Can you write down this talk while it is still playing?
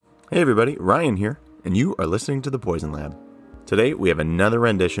Hey everybody, Ryan here, and you are listening to The Poison Lab. Today we have another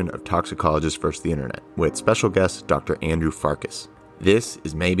rendition of Toxicologists vs. the Internet with special guest Dr. Andrew Farkas. This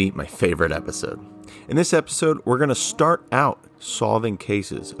is maybe my favorite episode. In this episode, we're going to start out solving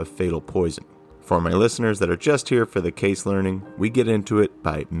cases of fatal poison. For my listeners that are just here for the case learning, we get into it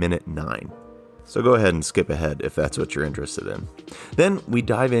by minute 9. So go ahead and skip ahead if that's what you're interested in. Then we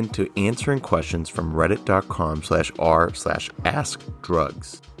dive into answering questions from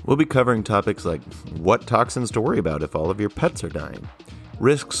reddit.com/r/askdrugs. We'll be covering topics like what toxins to worry about if all of your pets are dying,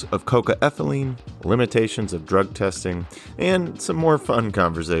 risks of cocaethylene, limitations of drug testing, and some more fun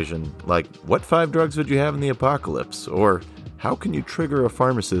conversation like what 5 drugs would you have in the apocalypse, or how can you trigger a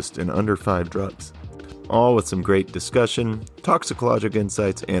pharmacist in under 5 drugs? All with some great discussion, toxicologic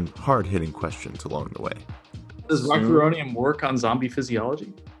insights, and hard-hitting questions along the way. Does rocuronium work on zombie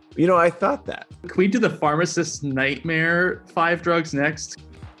physiology? You know, I thought that. Can we do the pharmacist's nightmare 5 drugs next?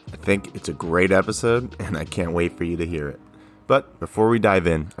 I think it's a great episode, and I can't wait for you to hear it. But before we dive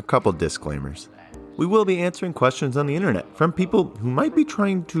in, a couple disclaimers. We will be answering questions on the internet from people who might be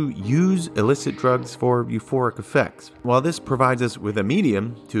trying to use illicit drugs for euphoric effects. While this provides us with a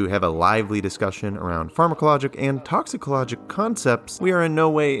medium to have a lively discussion around pharmacologic and toxicologic concepts, we are in no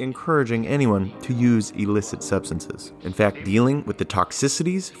way encouraging anyone to use illicit substances. In fact, dealing with the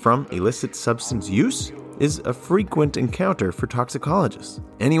toxicities from illicit substance use is a frequent encounter for toxicologists.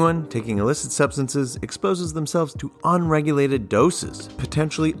 Anyone taking illicit substances exposes themselves to unregulated doses,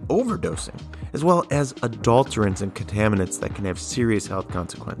 potentially overdosing, as well as adulterants and contaminants that can have serious health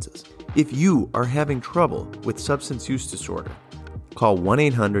consequences. If you are having trouble with substance use disorder, call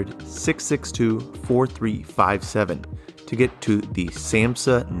 1-800-662-4357 to get to the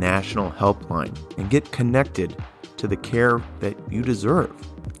SAMHSA National Helpline and get connected to the care that you deserve.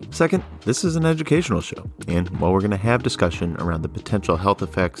 Second, this is an educational show, and while we're going to have discussion around the potential health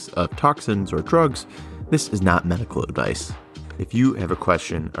effects of toxins or drugs, this is not medical advice. If you have a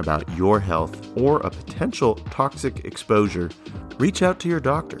question about your health or a potential toxic exposure, reach out to your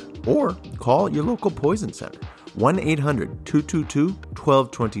doctor or call your local poison center,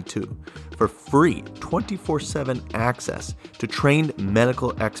 1-800-222-1222, for free 24/7 access to trained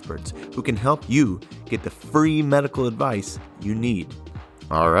medical experts who can help you get the free medical advice you need.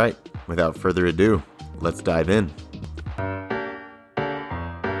 All right, without further ado, let's dive in.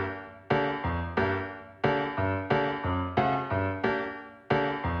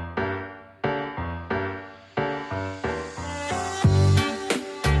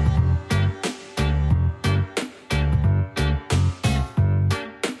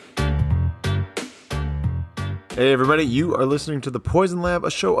 Hey everybody, you are listening to The Poison Lab, a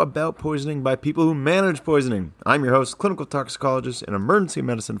show about poisoning by people who manage poisoning. I'm your host, clinical toxicologist and emergency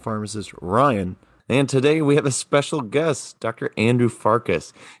medicine pharmacist, Ryan. And today we have a special guest, Dr. Andrew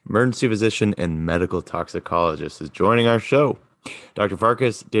Farkas, emergency physician and medical toxicologist, is joining our show. Dr.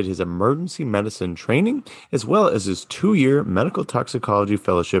 Farkas did his emergency medicine training as well as his 2-year medical toxicology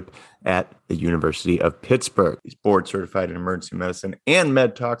fellowship at the University of Pittsburgh. He's board certified in emergency medicine and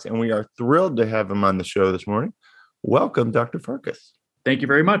med tox, and we are thrilled to have him on the show this morning. Welcome, Dr. Farkas. Thank you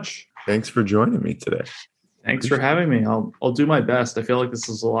very much. Thanks for joining me today. Thanks for having me. I'll do my best. I feel like this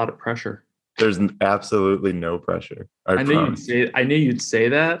is a lot of pressure. There's absolutely no pressure. I knew you'd say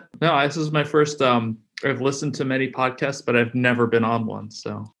that. No, this is my first. I've listened to many podcasts, but I've never been on one.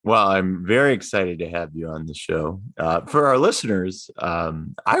 So, well, I'm very excited to have you on the show. For our listeners,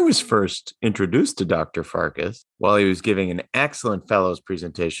 I was first introduced to Dr. Farkas while he was giving an excellent fellows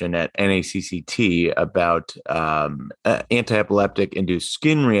presentation at NACCT about anti-epileptic induced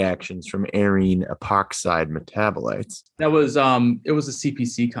skin reactions from arene epoxide metabolites. That was it was a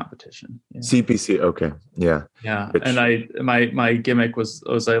CPC competition. Yeah. CPC, okay, yeah, yeah. And my gimmick was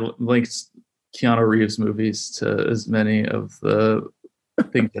I linked Keanu Reeves movies to as many of the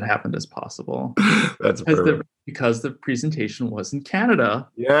things that happened as possible. That's because the presentation was in Canada.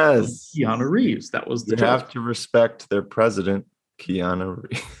 Yes, Keanu Reeves. That was the you have to respect their president, Keanu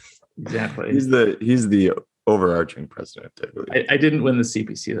Reeves. Exactly. He's the overarching president, I believe. I didn't win the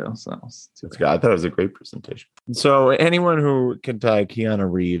CPC though, so I thought it was a great presentation. So anyone who can tie Keanu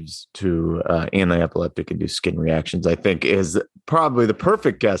Reeves to anti-epileptic induced skin reactions, I think, is probably the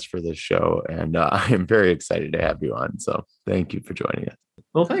perfect guest for this show, and I am very excited to have you on. So thank you for joining us.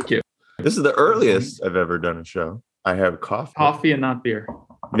 Well, thank you. This is the earliest I've ever done a show. I have coffee and not beer.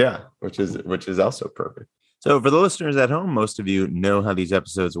 Yeah, which is also perfect. So for the listeners at home, most of you know how these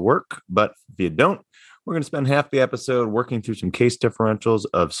episodes work, but if you don't, we're going to spend half the episode working through some case differentials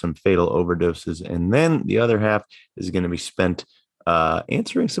of some fatal overdoses, and then the other half is going to be spent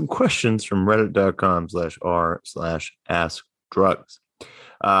answering some questions from reddit.com/r/askdrugs.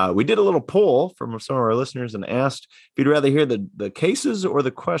 We did a little poll from some of our listeners and asked if you'd rather hear the cases or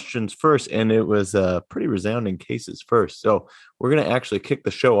the questions first, and it was pretty resounding cases first. So we're going to actually kick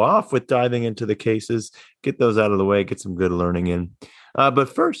the show off with diving into the cases, get those out of the way, get some good learning in. But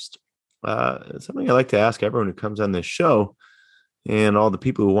first, something I like to ask everyone who comes on this show and all the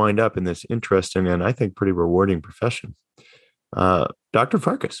people who wind up in this interesting and I think pretty rewarding profession. Dr.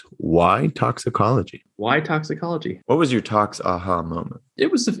 Farkas, why toxicology? Why toxicology? What was your tox aha moment?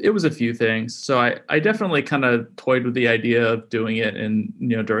 It was a few things. So I definitely kind of toyed with the idea of doing it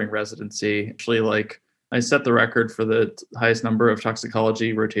during residency. Actually, I set the record for the highest number of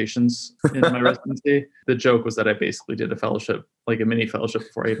toxicology rotations in my residency. The joke was that I basically did a fellowship, like a mini fellowship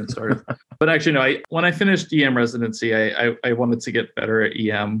before I even started. But actually, no, when I finished EM residency, I wanted to get better at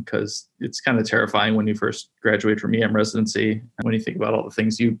EM because it's kind of terrifying when you first graduate from EM residency and when you think about all the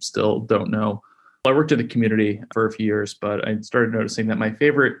things you still don't know. I worked in the community for a few years, but I started noticing that my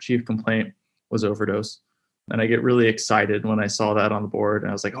favorite chief complaint was overdose. And I get really excited when I saw that on the board. And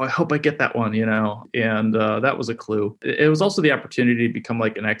I was like, oh, I hope I get that one, And that was a clue. It was also the opportunity to become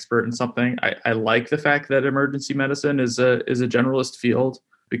like an expert in something. I like the fact that emergency medicine is a generalist field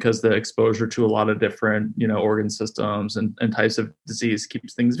because the exposure to a lot of different, organ systems and types of disease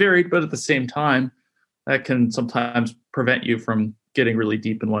keeps things varied. But at the same time, that can sometimes prevent you from getting really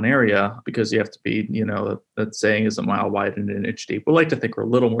deep in one area because you have to be, that saying is a mile wide and an inch deep. We like to think we're a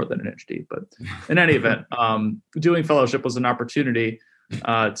little more than an inch deep, but in any event, doing fellowship was an opportunity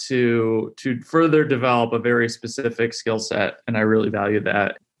to further develop a very specific skill set. And I really value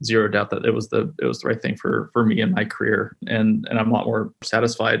that. Zero doubt that it was the right thing for me in my career. And I'm a lot more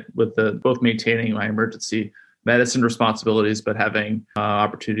satisfied with both maintaining my emergency medicine responsibilities, but having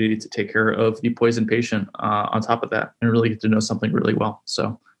opportunity to take care of the poison patient on top of that and really get to know something really well.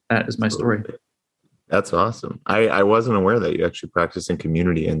 So that is my story. That's awesome. I wasn't aware that you actually practiced in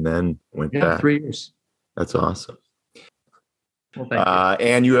community and then went back. 3 years. That's awesome. Well, thank you.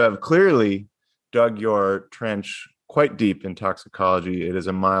 And you have clearly dug your trench quite deep in toxicology. It is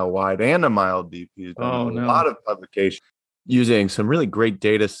a mile wide and a mile deep. You've done a lot of publications using some really great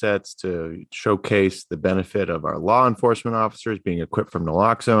data sets to showcase the benefit of our law enforcement officers being equipped from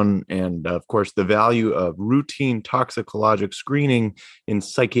naloxone and, of course, the value of routine toxicologic screening in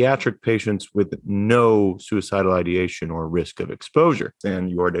psychiatric patients with no suicidal ideation or risk of exposure.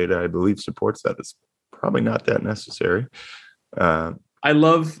 And your data, I believe, supports that. It's probably not that necessary. I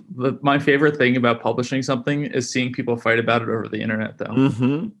love my favorite thing about publishing something is seeing people fight about it over the internet, though.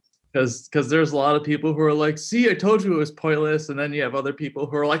 Mm-hmm. Because there's a lot of people who are like, see, I told you it was pointless. And then you have other people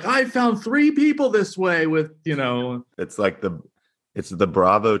who are like, I found 3 people this way with, It's like it's the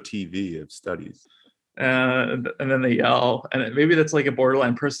Bravo TV of studies. And then they yell. And maybe that's like a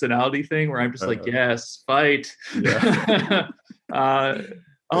borderline personality thing where I'm just like, yes, fight. Yeah.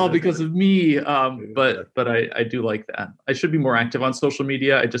 Because of me. But I do like that. I should be more active on social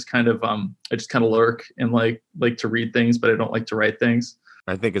media. I just kind of lurk and like to read things, but I don't like to write things.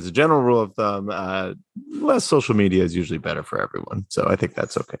 I think as a general rule of thumb, less social media is usually better for everyone. So I think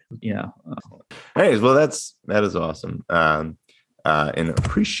that's okay. Yeah. Anyways, well, that is awesome. And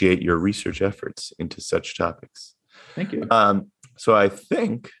appreciate your research efforts into such topics. Thank you. So I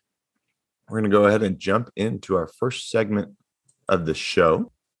think we're going to go ahead and jump into our first segment of the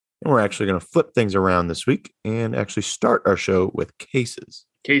show. And we're actually going to flip things around this week and actually start our show with cases.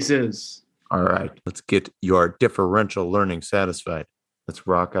 Cases. All right. Let's get your differential learning satisfied. Let's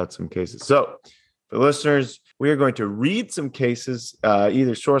rock out some cases. So for listeners, we are going to read some cases,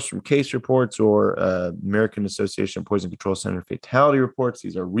 either sourced from case reports or American Association of Poison Control Center fatality reports.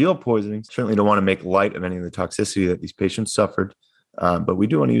 These are real poisonings. Certainly don't want to make light of any of the toxicity that these patients suffered, but we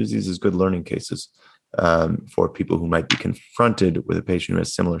do want to use these as good learning cases for people who might be confronted with a patient who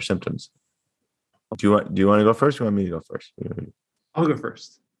has similar symptoms. Do you want to go first? Or do you want me to go first? I'll go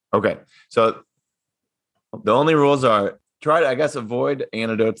first. Okay. So the only rules are try to, I guess, avoid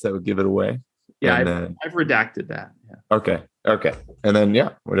anecdotes that would give it away. Yeah, I've redacted that. Yeah. Okay. And then,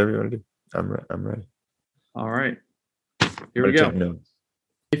 whatever you want to do. I'm ready. All right. Here we go.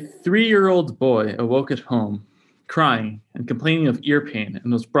 A 3-year-old boy awoke at home, crying and complaining of ear pain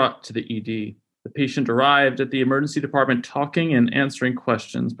and was brought to the ED. The patient arrived at the emergency department talking and answering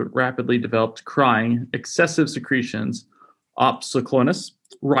questions, but rapidly developed crying, excessive secretions, opsoclonus,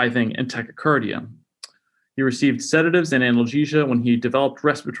 writhing, and tachycardia. He received sedatives and analgesia when he developed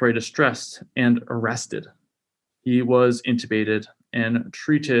respiratory distress and arrested. He was intubated and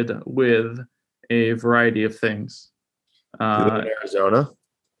treated with a variety of things. In Arizona?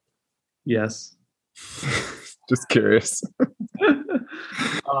 Yes. Just curious.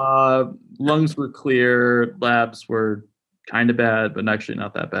 Lungs were clear. Labs were kind of bad, but actually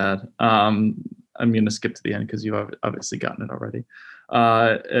not that bad. I'm going to skip to the end because you've obviously gotten it already.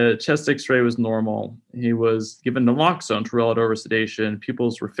 Chest X-ray was normal. He was given naloxone to rule out oversedation.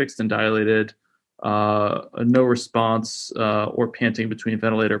 Pupils were fixed and dilated. No response or panting between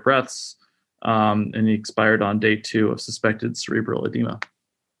ventilator breaths. And he expired on day 2 of suspected cerebral edema.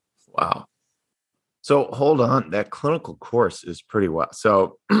 Wow. So hold on, that clinical course is pretty wild.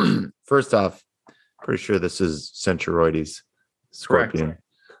 So first off, pretty sure this is Centroides scorpion.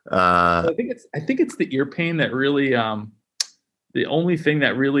 I think it's the ear pain that really the only thing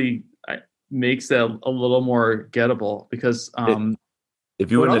that really makes it a little more gettable, because if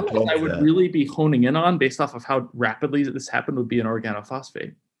you wouldn't have told me I would really be honing in on, based off of how rapidly this happened, would be an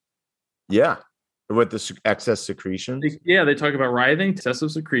organophosphate. Yeah. With the excess secretions. They talk about writhing,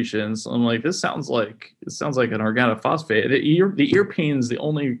 excessive secretions. I'm like, this sounds like an organophosphate. The ear pain is the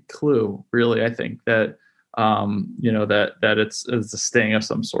only clue, really. I think that that it's a sting of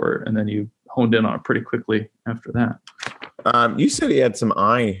some sort, and then you honed in on it pretty quickly after that. You said he had some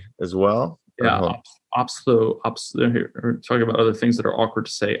eye as well. Yeah, talking about other things that are awkward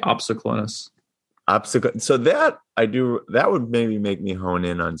to say. Opsoclonus. So that would maybe make me hone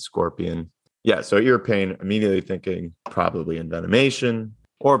in on scorpion. Yeah, so ear pain, immediately thinking probably envenomation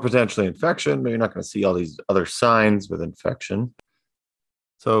or potentially infection, but you're not going to see all these other signs with infection.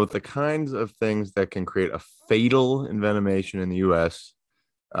 So the kinds of things that can create a fatal envenomation in the U.S.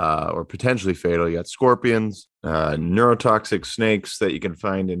 Or potentially fatal, you got scorpions, neurotoxic snakes that you can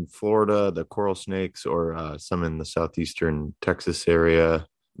find in Florida, the coral snakes, or some in the southeastern Texas area.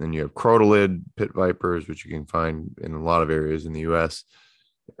 Then you have crotalid pit vipers, which you can find in a lot of areas in the U.S.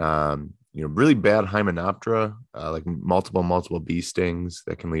 Really bad hymenoptera, like multiple bee stings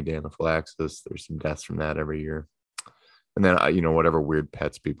that can lead to anaphylaxis. There's some deaths from that every year. And then, whatever weird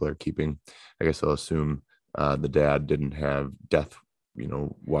pets people are keeping, I guess I'll assume the dad didn't have death,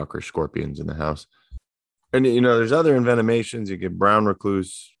 walker scorpions in the house. And, there's other envenomations. You get brown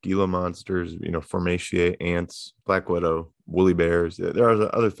recluse, Gila monsters, Formaceae, ants, black widow, woolly bears. There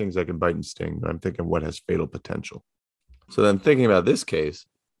are other things that can bite and sting, but I'm thinking what has fatal potential. So then thinking about this case,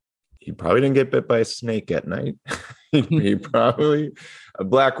 he probably didn't get bit by a snake at night. He probably, a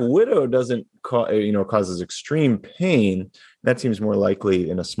black widow doesn't causes extreme pain. That seems more likely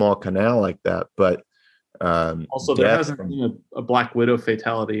in a small canal like that. But also, there hasn't been a black widow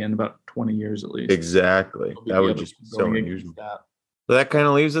fatality in about 20 years at least. Exactly. That would just be so unusual. So that kind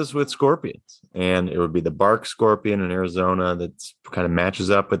of leaves us with scorpions, and it would be the bark scorpion in Arizona that kind of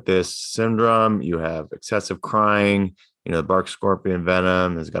matches up with this syndrome. You have excessive crying. The bark scorpion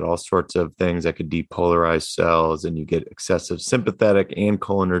venom has got all sorts of things that could depolarize cells, and you get excessive sympathetic and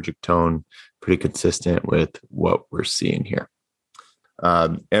cholinergic tone, pretty consistent with what we're seeing here.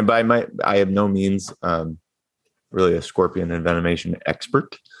 And I have no means really a scorpion envenomation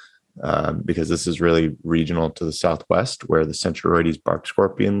expert, because this is really regional to the Southwest, where the Centroides bark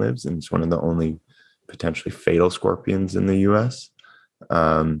scorpion lives, and it's one of the only potentially fatal scorpions in the U.S.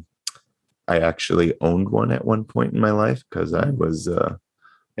 I actually owned one at one point in my life because I was a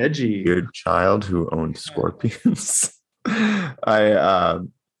edgy weird child who owned scorpions. I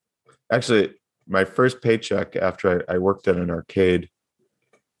actually, my first paycheck after I worked at an arcade,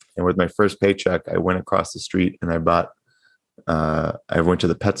 and with my first paycheck, I went across the street and I went to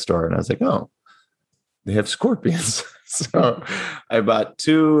the pet store, and I was like, oh, they have scorpions. So I bought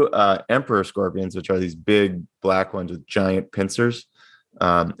 2 emperor scorpions, which are these big black ones with giant pincers.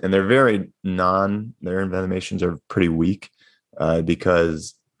 And they're their envenomations are pretty weak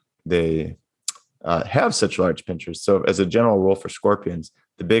because they have such large pincers. So as a general rule for scorpions,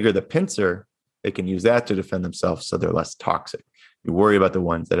 the bigger the pincer, they can use that to defend themselves, so they're less toxic. You worry about the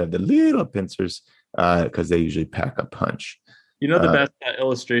ones that have the little pincers because they usually pack a punch. The best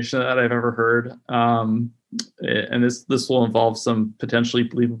illustration that I've ever heard, and this will involve some potentially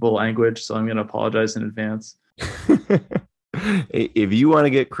believable language, so I'm going to apologize in advance. If you want to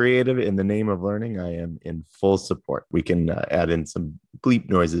get creative in the name of learning, I am in full support. We can add in some bleep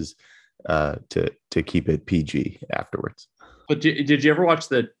noises to keep it PG afterwards. But did you ever watch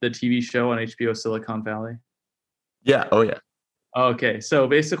the TV show on HBO, Silicon Valley? Yeah. Oh, yeah. Okay. So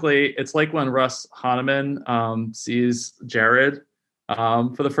basically, it's like when Russ Hahnemann sees Jared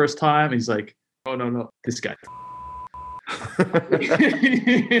for the first time. He's like, oh, no, this guy.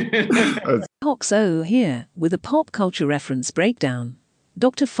 Hoxo here with a pop culture reference breakdown.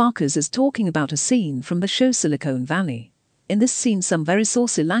 Dr. Farkas is talking about a scene from the show Silicon Valley. In this scene, some very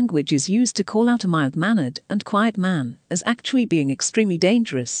saucy language is used to call out a mild-mannered and quiet man as actually being extremely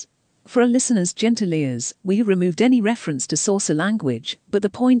dangerous. For our listeners' gentle ears, we removed any reference to saucy language, but the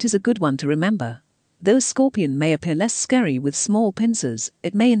point is a good one to remember. Though scorpion may appear less scary with small pincers,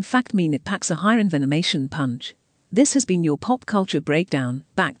 it may in fact mean it packs a higher envenomation punch. This has been your pop culture breakdown.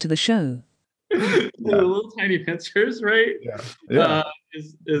 Back to the show. The little tiny pincers, right? Yeah.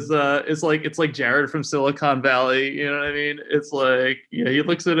 It's like Jared from Silicon Valley. You know what I mean? It's like, he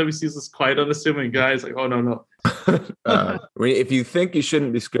looks at him, he sees this quite unassuming guy. He's like, oh no. If you think you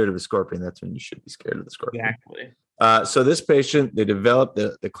shouldn't be scared of a scorpion, that's when you should be scared of the scorpion. Exactly. So this patient, they developed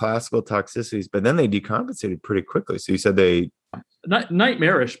the classical toxicities, but then they decompensated pretty quickly. So you said they...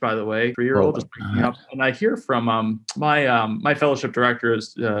 Nightmarish, by the way, for your oldest breaking up. And I hear from my fellowship director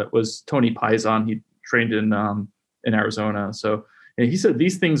was Tony Pizon. He trained in Arizona. So he said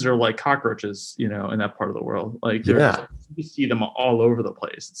these things are like cockroaches, in that part of the world. Like, you see them all over the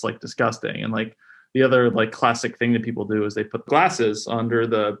place. It's like disgusting. And like the other like classic thing that people do is they put glasses under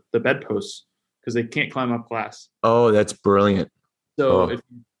the bedposts because they can't climb up glass. Oh, that's brilliant. So if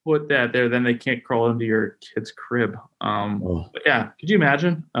you put that there, then they can't crawl into your kid's crib. But yeah, could you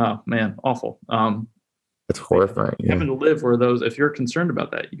imagine? Oh man, awful. That's horrifying. Having to live where those, if you're concerned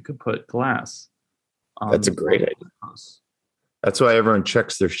about that, you could put glass. That's a great idea. That's why everyone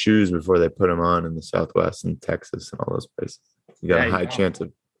checks their shoes before they put them on in the Southwest and Texas and all those places. You got a high chance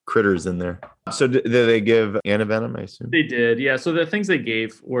of critters in there. So did they give antivenom, I assume? They did, yeah. So the things they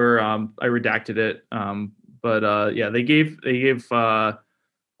gave were, I redacted it, but they gave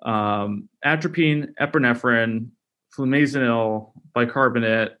atropine, epinephrine, flumazenil,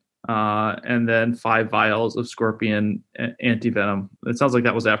 bicarbonate, and then 5 vials of scorpion antivenom. It sounds like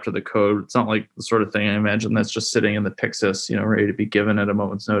that was after the code. It's not like the sort of thing I imagine that's just sitting in the Pyxis, ready to be given at a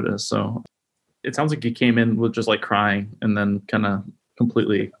moment's notice. So it sounds like he came in with just like crying and then kind of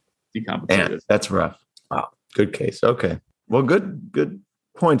completely decompensated. Man, that's rough. Wow. Good case. Okay. Well, good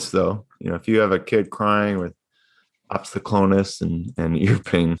points though. If you have a kid crying with opsoclonus and ear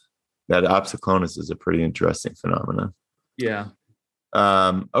pain, that opsoclonus is a pretty interesting phenomenon. Yeah.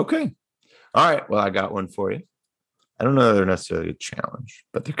 Okay. All right. Well, I got one for you. I don't know that they're necessarily a challenge,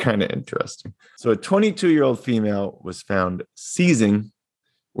 but they're kind of interesting. So a 22-year-old female was found seizing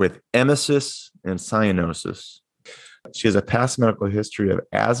with emesis and cyanosis. She has a past medical history of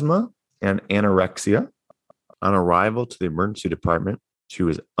asthma and anorexia. On arrival to the emergency department, she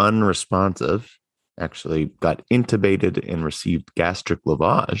was unresponsive, actually got intubated and received gastric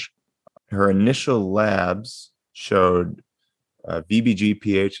lavage. Her initial labs showed VBG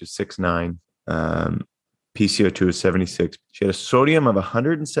pH of 6.9, PCO2 of 76. She had a sodium of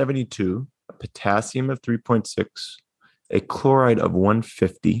 172, a potassium of 3.6, a chloride of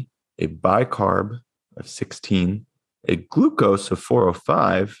 150, a bicarb of 16, a glucose of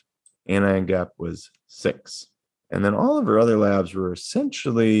 405, anion gap was 6. And then all of her other labs were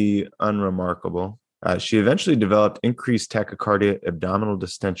essentially unremarkable. She eventually developed increased tachycardia, abdominal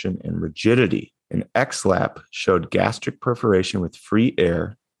distension, and rigidity. An XLAP showed gastric perforation with free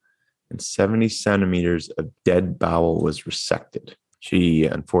air, and 70 centimeters of dead bowel was resected. She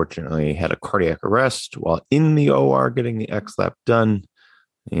unfortunately had a cardiac arrest while in the OR getting the XLAP done,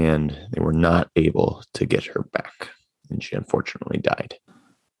 and they were not able to get her back. And she unfortunately died.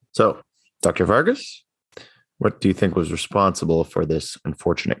 So, Dr. Farkas, what do you think was responsible for this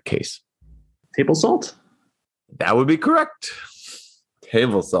unfortunate case? Table salt? That would be correct.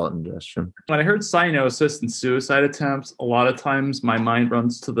 Table salt ingestion. When I heard cyanosis and suicide attempts, a lot of times my mind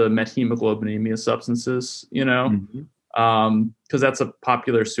runs to the methemoglobinemia substances, because that's a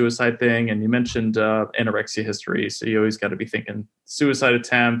popular suicide thing. And you mentioned anorexia history. So you always got to be thinking suicide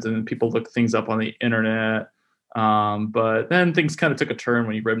attempt, and people look things up on the internet. But then things kind of took a turn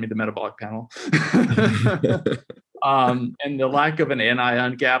when you read me the metabolic panel. And the lack of an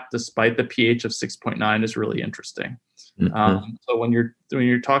anion gap, despite the pH of 6.9, is really interesting. Mm-hmm. So when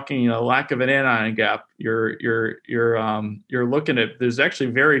you're talking, lack of an anion gap, you're looking at, there's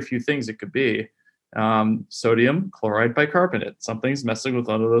actually very few things it could be. Sodium chloride bicarbonate. Something's messing with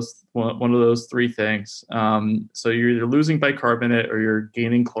one of those three things. So you're either losing bicarbonate or you're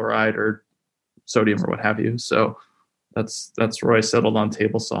gaining chloride or sodium or what have you. So that's where I settled on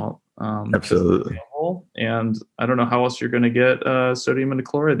table salt. Absolutely. And I don't know how else you're going to get sodium and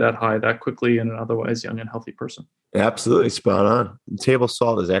chloride that high that quickly in an otherwise young and healthy person. Absolutely spot on. Table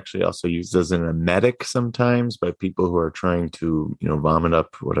salt is actually also used as an emetic sometimes by people who are trying to, vomit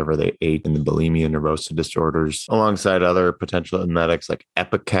up whatever they ate in the bulimia and nervosa disorders, alongside other potential emetics like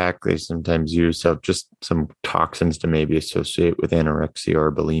Epicac. They sometimes use just some toxins to maybe associate with anorexia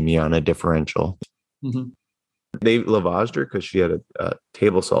or bulimia on a differential. Mm-hmm. They lavaged her because she had a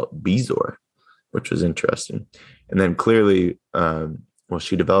table salt Bezor, which was interesting. And then clearly,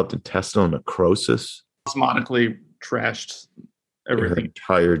 she developed intestinal necrosis. Osmotically trashed her everything.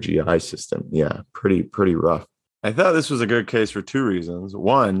 entire GI system. Yeah, pretty rough. I thought this was a good case for two reasons.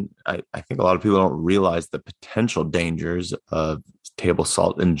 One, I think a lot of people don't realize the potential dangers of table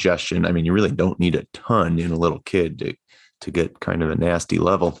salt ingestion. I mean, you really don't need a ton in a little kid to get kind of a nasty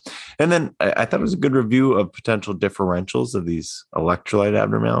level. And then I thought it was a good review of potential differentials of these electrolyte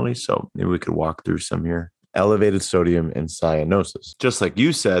abnormalities. So maybe we could walk through some here. Elevated sodium and cyanosis. Just like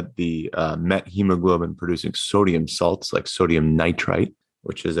you said, the methemoglobin producing sodium salts like sodium nitrite,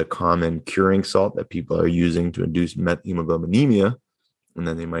 which is a common curing salt that people are using to induce methemoglobinemia. And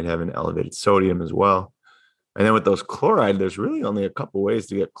then they might have an elevated sodium as well. And then with those chloride, there's really only a couple ways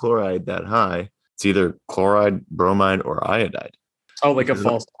to get chloride that high. It's either chloride, bromide, or iodide. Oh, like a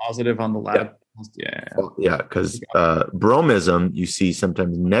false positive on the lab. Yeah, because bromism, you see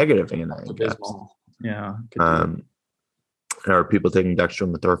sometimes negative anion gaps. Yeah. Or people taking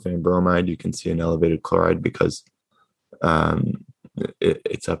dextromethorphan bromide, you can see an elevated chloride because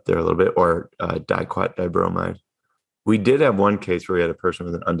it's up there a little bit, or diquat dibromide. We did have one case where we had a person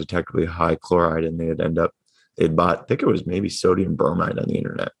with an undetectably high chloride, and they'd bought, I think it was maybe sodium bromide on the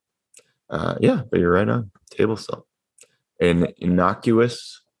internet. Yeah, but you're right on. Table salt. An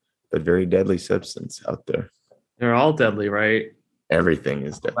innocuous but very deadly substance out there. They're all deadly, right? Everything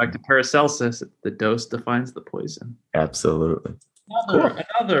is deadly. Back to Paracelsus, the dose defines the poison. Absolutely.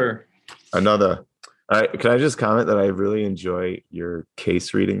 Another. All right, can I just comment that I really enjoy your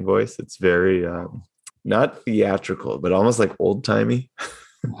case reading voice? It's very not theatrical, but almost like old timey.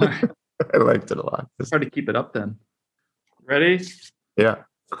 I liked it a lot. Try to keep it up then. Ready? Yeah.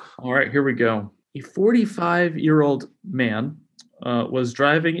 All right, here we go. A 45-year-old man was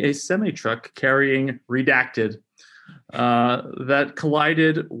driving a semi-truck carrying redacted that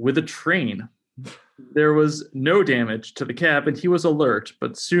collided with a train. There was no damage to the cab, and he was alert,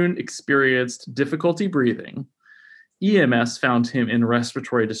 but soon experienced difficulty breathing. EMS found him in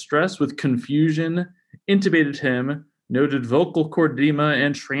respiratory distress with confusion, intubated him, noted vocal cord edema,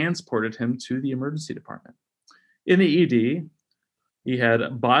 and transported him to the emergency department. In the ED, he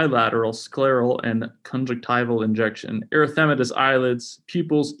had bilateral scleral and conjunctival injection, erythematous eyelids,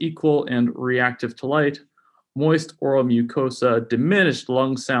 pupils equal and reactive to light, moist oral mucosa, diminished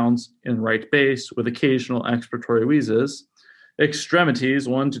lung sounds in right base with occasional expiratory wheezes, extremities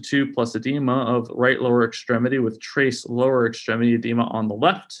 1 to 2 plus edema of right lower extremity with trace lower extremity edema on the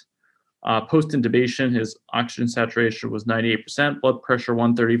left. Post-intubation, his oxygen saturation was 98%, blood pressure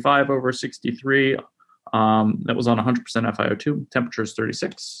 135 over 63. That was on 100% FiO2, temperature is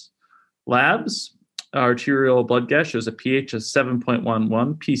 36. Labs, arterial blood gas shows a pH of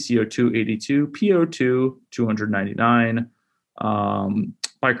 7.11, PCO2 82, PO2 299,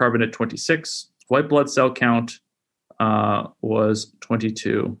 bicarbonate 26. White blood cell count was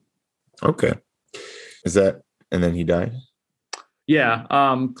 22. Okay. Is that, and then he died? Yeah.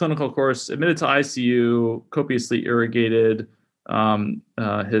 Clinical course, admitted to ICU, copiously irrigated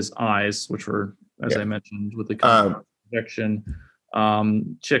his eyes, which were, as I mentioned, with the injection.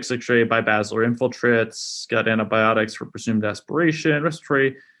 Chicks X-ray by basilar infiltrates, got antibiotics for presumed aspiration.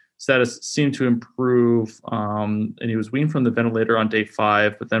 Respiratory status seemed to improve, and he was weaned from the ventilator on day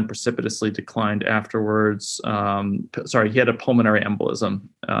 5, but then precipitously declined afterwards. He had a pulmonary embolism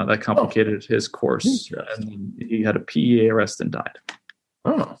that complicated his course, and he had a PEA arrest and died.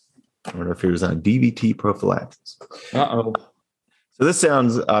 Oh, I wonder if he was on DVT prophylaxis. Uh-oh. So this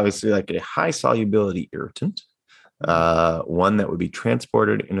sounds obviously like a high solubility irritant, one that would be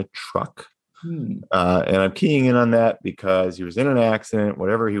transported in a truck. And I'm keying in on that because he was in an accident.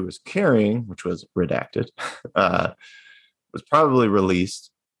 Whatever he was carrying, which was redacted, was probably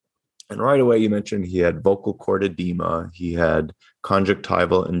released. And right away, you mentioned he had vocal cord edema. He had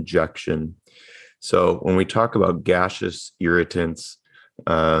conjunctival injection. So when we talk about gaseous irritants,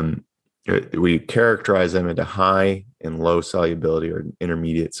 we characterize them into high and low solubility or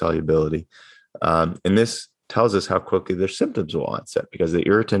intermediate solubility. And this tells us how quickly their symptoms will onset, because the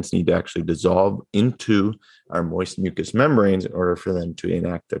irritants need to actually dissolve into our moist mucous membranes in order for them to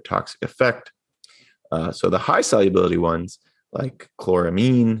enact their toxic effect. So the high solubility ones, like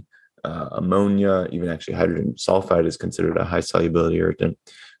chloramine, ammonia, even actually hydrogen sulfide is considered a high solubility irritant,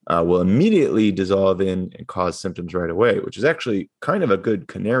 will immediately dissolve in and cause symptoms right away, which is actually kind of a good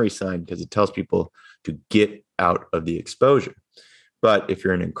canary sign because it tells people to get out of the exposure. But if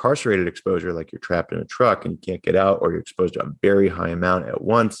you're in incarcerated exposure, like you're trapped in a truck and you can't get out, or you're exposed to a very high amount at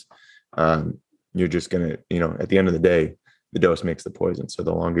once, you're just going to, at the end of the day, the dose makes the poison. So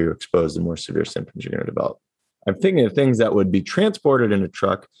the longer you're exposed, the more severe symptoms you're going to develop. I'm thinking of things that would be transported in a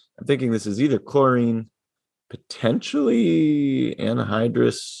truck. I'm thinking this is either chlorine, potentially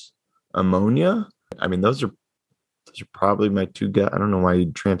anhydrous ammonia. I mean, those are Those are probably my two guys. I don't know why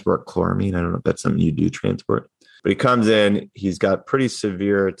you'd transport chloramine. I don't know if that's something you do transport. But he comes in, he's got pretty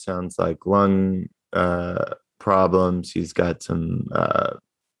severe, it sounds like, lung problems. He's got some,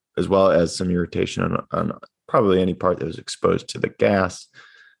 as well as some irritation on probably any part that was exposed to the gas.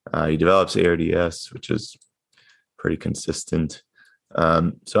 He develops ARDS, which is pretty consistent.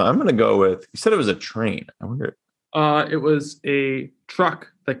 So I'm going to go with, you said it was a train. I wonder. It was a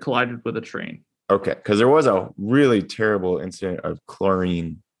truck that collided with a train. Okay, because there was a really terrible incident of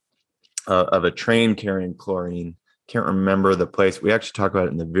chlorine, of a train carrying chlorine. Can't remember the place. We actually talked about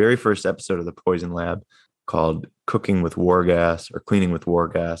it in the very first episode of the Poison Lab, called Cooking with War Gas or Cleaning with War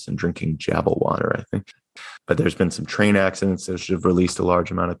Gas and Drinking Jabble Water, I think. But there's been some train accidents that should have released a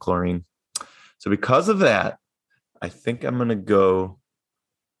large amount of chlorine. So because of that, I think I'm going to go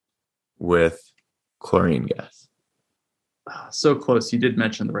with chlorine gas. So close. You did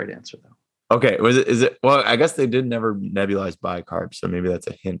mention the right answer, though. Okay. Is it? Well, I guess they did never nebulize bicarb, so maybe that's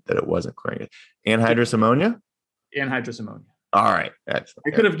a hint that it wasn't chlorine gas. Anhydrous ammonia? Anhydrous ammonia. All right. Excellent.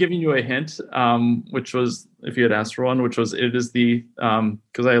 I could have given you a hint, which was, if you had asked for one, which was, it is the,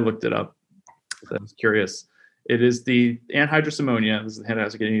 because I looked it up. I was curious. It is the anhydrous ammonia. This is the hint I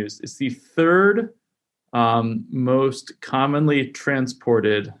was getting used. It's the third most commonly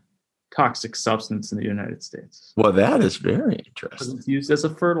transported toxic substance in the United States. Well, that is very interesting. Because it's used as a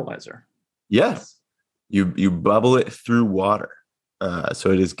fertilizer. Yes. You bubble it through water.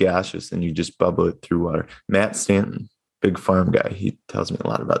 So it is gaseous and you just bubble it through water. Matt Stanton, big farm guy, he tells me a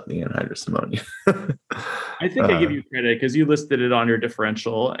lot about the anhydrous ammonia. I think I give you credit because you listed it on your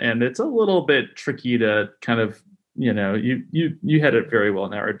differential, and it's a little bit tricky to kind of, you had it very well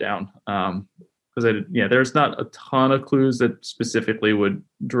narrowed down. Because there's not a ton of clues that specifically would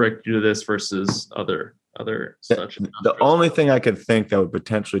direct you to this versus other such. The only thing I could think that would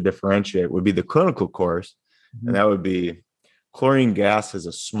potentially differentiate would be the clinical course, and that would be chlorine gas has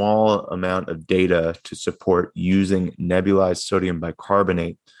a small amount of data to support using nebulized sodium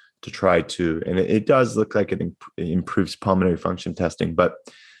bicarbonate to try to, and it does look like it improves pulmonary function testing, but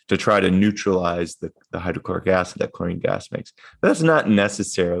to try to neutralize the hydrochloric acid that chlorine gas makes. But that's not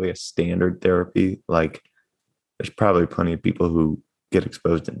necessarily a standard therapy. Like, there's probably plenty of people who get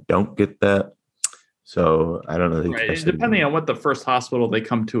exposed and don't get that. So I don't know. Right. Depending on what the first hospital they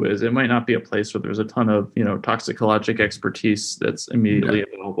come to is, it might not be a place where there's a ton of, toxicologic expertise that's immediately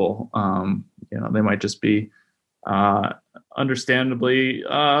available. They might just be understandably,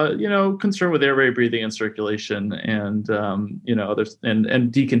 concerned with airway breathing and circulation and, others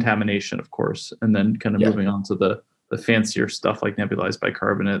and decontamination, of course, and then kind of moving on to the fancier stuff like nebulized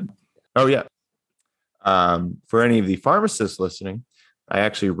bicarbonate. Oh, yeah. For any of the pharmacists listening, I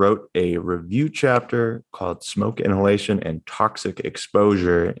actually wrote a review chapter called Smoke Inhalation and Toxic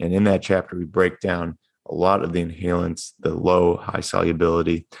Exposure. And in that chapter, we break down a lot of the inhalants, the low, high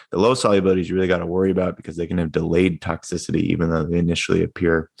solubility. The low solubilities you really got to worry about because they can have delayed toxicity, even though they initially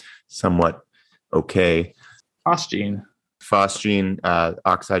appear somewhat okay. Phosgene,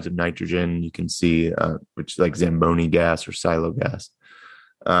 oxides of nitrogen, you can see, which is like Zamboni gas or silo gas.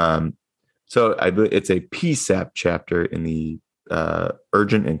 So it's a PSAP chapter in the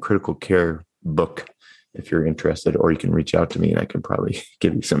urgent and critical care book, if you're interested, or you can reach out to me and I can probably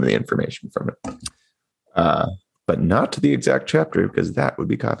give you some of the information from it. But not to the exact chapter because that would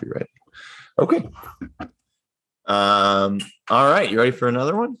be copyrighted. Okay. All right. You ready for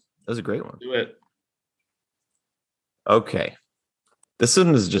another one? That was a great one. Do it. Okay. This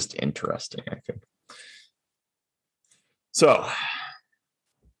one is just interesting, I think. So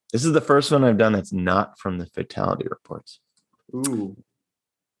this is the first one I've done that's not from the fatality reports. Ooh.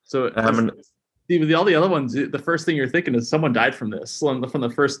 So with all the other ones, the first thing you're thinking is someone died from this, from the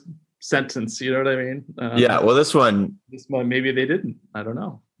first sentence. You know what I mean? Well, this one, maybe they didn't. I don't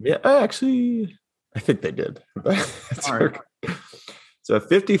know. Yeah, actually, I think they did. All right. So a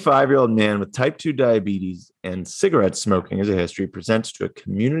 55-year-old man with type 2 diabetes and cigarette smoking as a history presents to a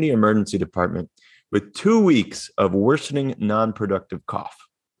community emergency department with 2 weeks of worsening non-productive cough.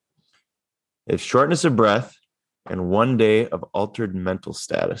 They have shortness of breath and 1 day of altered mental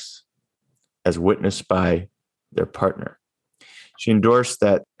status, as witnessed by their partner. She endorsed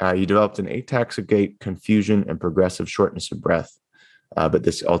that he developed an ataxic confusion and progressive shortness of breath, but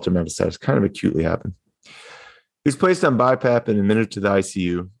this altered mental status kind of acutely happened. He was placed on BiPAP and admitted to the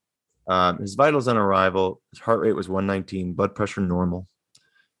ICU. His vitals on arrival, his heart rate was 119, blood pressure normal.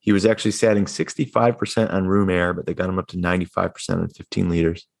 He was actually satting 65% on room air, but they got him up to 95% on 15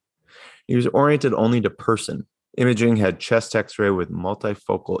 liters. He was oriented only to person. Imaging had chest x-ray with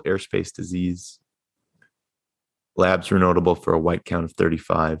multifocal airspace disease. Labs were notable for a white count of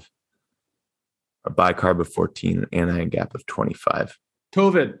 35. a bicarb of 14, an anion gap of 25.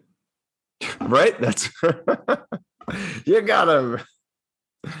 COVID. Right? That's you got him.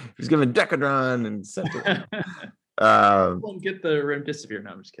 He's giving Decadron and Central. Won't get the remdesivir.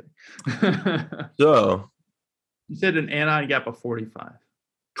 No, I'm just kidding. So you said an anion gap of 45.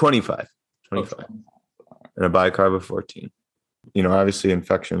 25. Oh, And a bicarb of 14. Obviously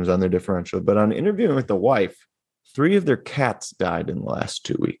infection was on their differential, but on interviewing with the wife, 3 of their cats died in the last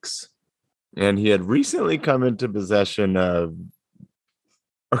 2 weeks. And he had recently come into possession of,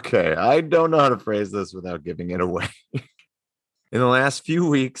 okay, I don't know how to phrase this without giving it away. In the last few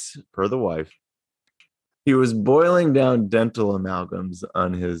weeks, per the wife, he was boiling down dental amalgams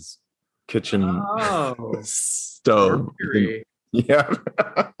on his kitchen stove. Mercury. Yeah.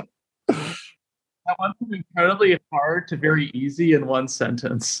 That went from incredibly hard to very easy in one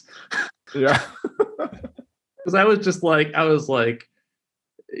sentence. Yeah. Because I was like,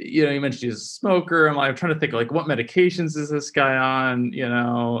 you mentioned he's a smoker. I'm trying to think, like, what medications is this guy on?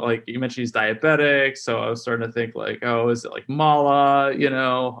 Like you mentioned he's diabetic. So I was starting to think, like, oh, is it like mala?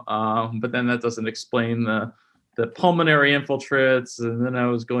 But then that doesn't explain the pulmonary infiltrates. And then I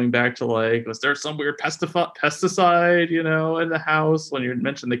was going back to, like, was there some weird pesticide, in the house when you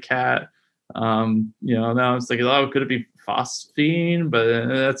mentioned the cat? Now I was thinking, oh, could it be phosphine? But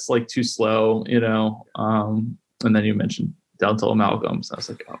that's like too slow, and then you mentioned dental amalgams. I was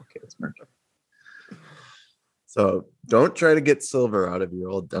like, oh, okay, it's mercury. So don't try to get silver out of your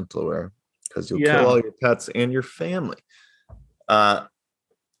old dentalware because you'll kill all your pets and your family.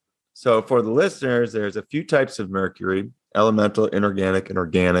 So for the listeners, there's a few types of mercury: elemental, inorganic, and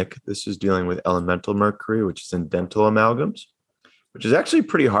organic. This is dealing with elemental mercury, which is in dental amalgams, which is actually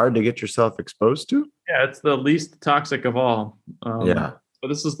pretty hard to get yourself exposed to. Yeah, it's the least toxic of all. But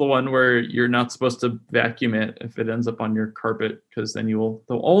this is the one where you're not supposed to vacuum it if it ends up on your carpet, because then the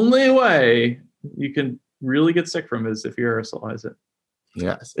only way you can really get sick from it is if you aerosolize it.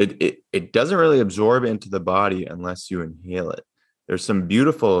 Yes, it doesn't really absorb into the body unless you inhale it. There's some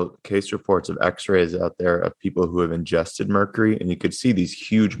beautiful case reports of x-rays out there of people who have ingested mercury, and you could see these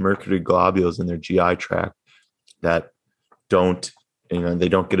huge mercury globules in their GI tract that they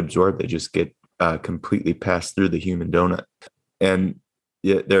don't get absorbed. They just get completely passed through the human donut. And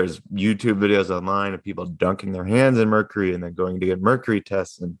there's YouTube videos online of people dunking their hands in mercury and then going to get mercury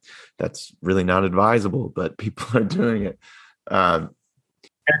tests. And that's really not advisable, but people are doing it. Can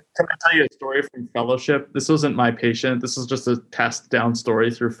I tell you a story from fellowship? This wasn't my patient. This is just a passed down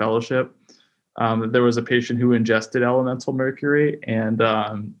story through fellowship. There was a patient who ingested elemental mercury and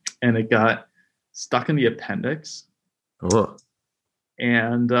it got stuck in the appendix. Oh.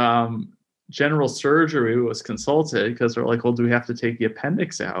 And general surgery was consulted because they're like, well, do we have to take the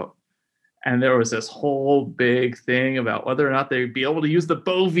appendix out? And there was this whole big thing about whether or not they'd be able to use the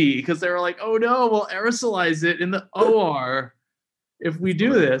Bovie, because they were like, oh no, we'll aerosolize it in the OR if we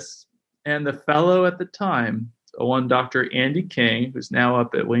do this. And the fellow at the time, one Dr. Andy King, who's now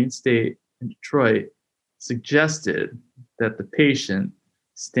up at Wayne State in Detroit, suggested that the patient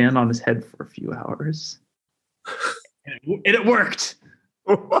stand on his head for a few hours. And it worked.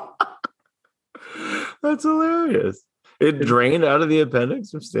 That's hilarious. It drained out of the appendix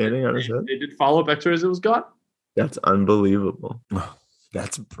from standing on his head. They did follow-up x-rays. It was gone. That's unbelievable.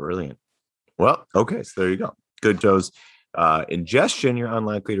 That's brilliant. Well, okay, so there you go. Good dose. Ingestion, you're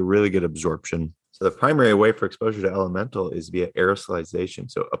unlikely to really get absorption. So the primary way for exposure to elemental is via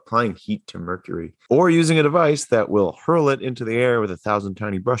aerosolization. So applying heat to mercury or using a device that will hurl it into the air with 1,000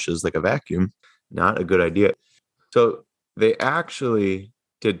 tiny brushes like a vacuum. Not a good idea. So they actually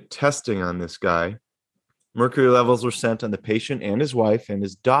did testing on this guy. Mercury levels were sent on the patient and his wife and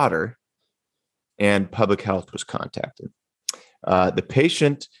his daughter, and public health was contacted. The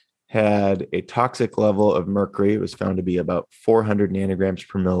patient had a toxic level of mercury. It was found to be about 400 nanograms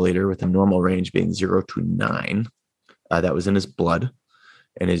per milliliter, with a normal range being 0 to 9. That was in his blood,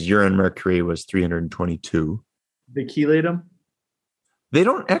 and his urine mercury was 322. They chelate him? They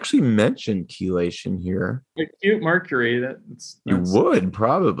don't actually mention chelation here. Acute mercury, that's you would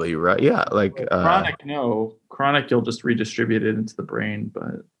probably, right? Yeah, like chronic. No, chronic, you'll just redistribute it into the brain.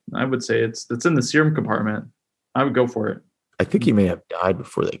 But I would say it's in the serum compartment. I would go for it. I think he may have died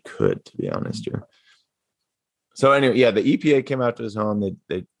before they could, to be honest here. So anyway, yeah, the EPA came out to his home.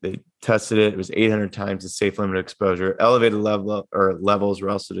 They tested it. It was 800 times the safe limit exposure. Elevated levels were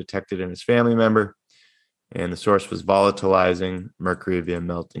also detected in his family member. And the source was volatilizing mercury via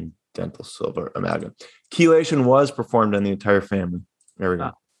melting dental silver amalgam. Chelation was performed on the entire family. There we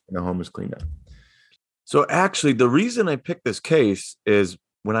go. And the home was cleaned up. So actually, the reason I picked this case is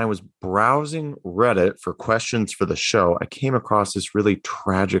when I was browsing Reddit for questions for the show, I came across this really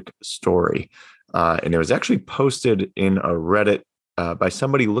tragic story And it was actually posted in a Reddit by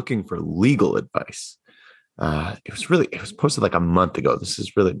somebody looking for legal advice. It was posted like a month ago. This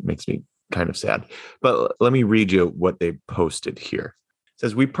is really makes me kind of sad. But let me read you what they posted here. It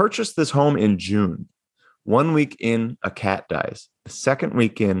says, we purchased this home in June. 1 week in, a cat dies. The second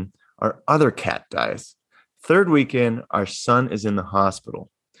week in, our other cat dies. Third week in, our son is in the hospital.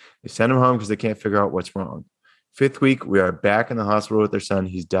 They send him home because they can't figure out what's wrong. Fifth week, we are back in the hospital with their son.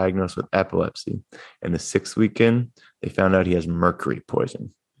 He's diagnosed with epilepsy. And the sixth week in, they found out he has mercury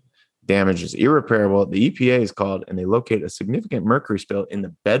poisoning. Damage is irreparable. The EPA is called, and they locate a significant mercury spill in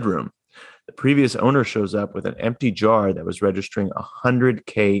the bedroom. The previous owner shows up with an empty jar that was registering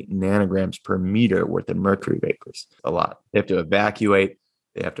 100K nanograms per meter worth of mercury vapors. A lot. They have to evacuate.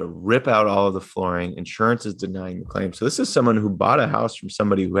 They have to rip out all of the flooring. Insurance is denying the claim. So this is someone who bought a house from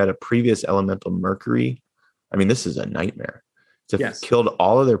somebody who had a previous elemental mercury. I mean, this is a nightmare. It's killed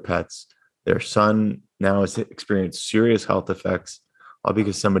all of their pets. Their son now has experienced serious health effects, all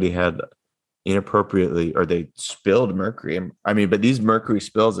because somebody had inappropriately, or they spilled mercury. I mean, but these mercury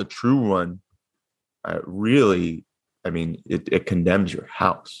spills, a true one, really, I mean, it condemns your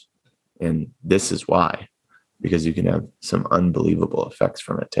house. And this is why, because you can have some unbelievable effects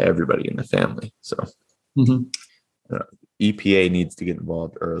from it to everybody in the family. So EPA needs to get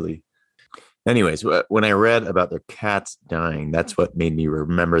involved early. Anyways, when I read about their cats dying, that's what made me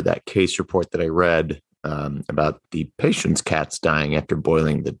remember that case report that I read about the patient's cats dying after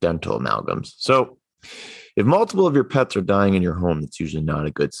boiling the dental amalgams. So if multiple of your pets are dying in your home, that's usually not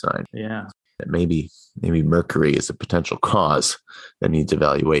a good sign. Yeah. That maybe mercury is a potential cause that needs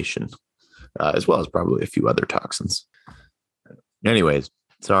evaluation, as well as probably a few other toxins. Anyways,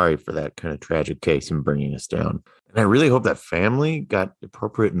 sorry for that kind of tragic case and bringing us down. And I really hope that family got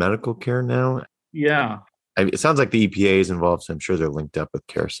appropriate medical care now. Yeah. It sounds like the EPA is involved, so I'm sure they're linked up with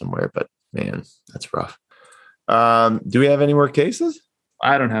care somewhere, but man, that's rough. Do we have any more cases?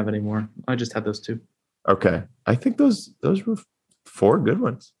 I don't have any more. I just had those two. Okay. I think those were 4 good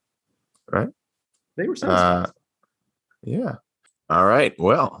ones, right? They were satisfying. Yeah. All right.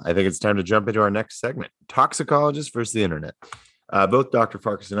 Well, I think it's time to jump into our next segment, Toxicologists versus the Internet. Both Dr.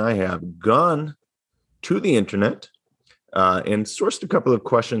 Farkas and I have gone to the internet and sourced a couple of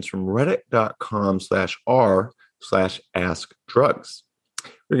questions from reddit.com/r/askdrugs.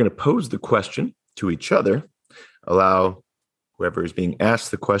 We're going to pose the question to each other, allow whoever is being asked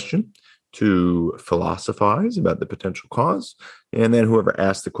the question to philosophize about the potential cause, and then whoever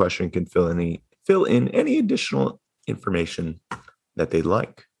asked the question can fill in any additional information that they'd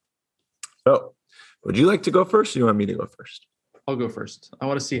like. So, would you like to go first, or do you want me to go first? I'll go first. I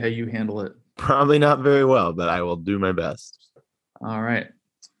want to see how you handle it. Probably not very well, but I will do my best. All right.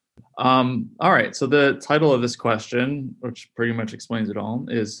 All right. So the title of this question, which pretty much explains it all,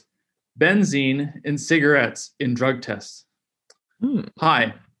 is Benzene in Cigarettes in Drug Tests.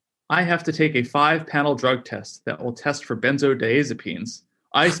 Hi, I have to take a 5-panel drug test that will test for benzodiazepines.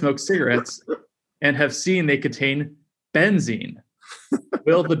 I smoke cigarettes and have seen they contain benzene.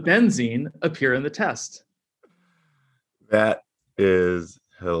 Will the benzene appear in the test? That is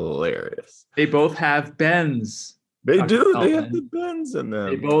hilarious. They both have Benz. They Dr. do. Feldman. They have the Benz in them.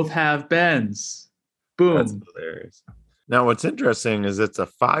 They both have Benz. Boom. That's hilarious. Now, what's interesting is it's a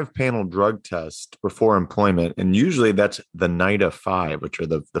 5-panel drug test before employment. And usually that's the NIDA 5, which are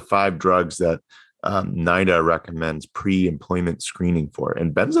the 5 drugs that NIDA recommends pre-employment screening for.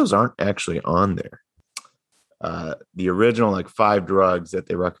 And benzos aren't actually on there. The original 5 drugs that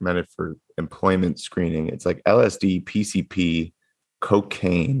they recommended for employment screening, it's like LSD, PCP,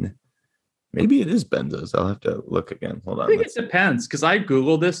 cocaine. Maybe it is benzos. I'll have to look again. Hold on. I think it depends, because I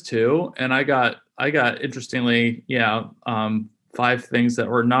Googled this too, and I got interestingly, 5 things that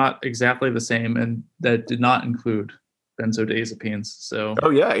were not exactly the same and that did not include benzodiazepines. So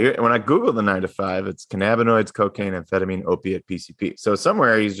when I Google the 9 to 5, it's cannabinoids, cocaine, amphetamine, opiate, PCP. So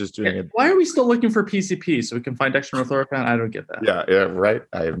somewhere he's just doing it. Why are we still looking for PCP so we can find dextromethorphan? I don't get that. Yeah, right.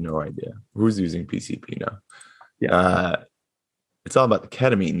 I have no idea who's using PCP now. Yeah. It's all about the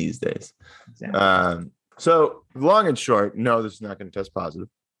ketamine these days. Exactly. So long and short, no, this is not going to test positive.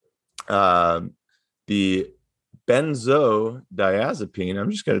 The benzodiazepine,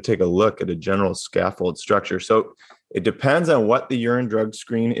 I'm just going to take a look at a general scaffold structure. So it depends on what the urine drug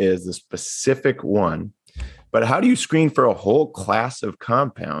screen is, the specific one. But how do you screen for a whole class of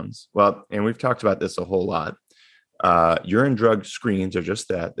compounds? Well, and we've talked about this a whole lot. Urine drug screens are just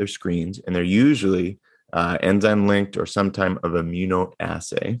that. They're screens, and they're usually enzyme linked or some type of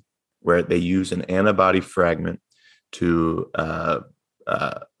immunoassay, where they use an antibody fragment to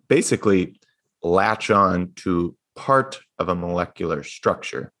basically latch on to part of a molecular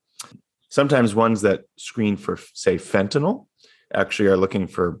structure. Sometimes ones that screen for, say, fentanyl actually are looking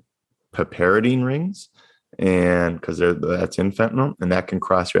for piperidine rings, and because that's in fentanyl, and that can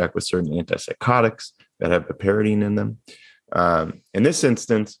cross-react with certain antipsychotics that have piperidine in them. In this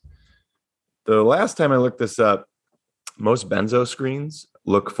instance, the last time I looked this up, most benzo screens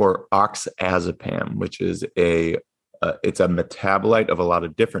look for oxazepam, which is it's a metabolite of a lot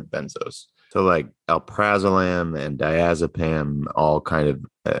of different benzos. So like alprazolam and diazepam, all kind of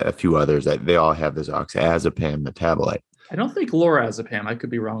a few others, they all have this oxazepam metabolite. I don't think lorazepam. I could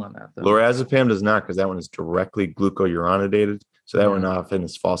be wrong on that, though. Lorazepam does not, because that one is directly glucuronidinated. So that one often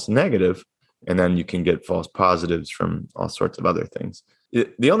is false negative, and then you can get false positives from all sorts of other things.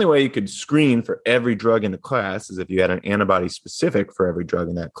 The only way you could screen for every drug in the class is if you had an antibody specific for every drug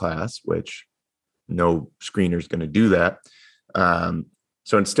in that class, which no screener is going to do that.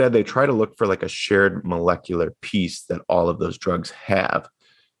 So instead, they try to look for like a shared molecular piece that all of those drugs have.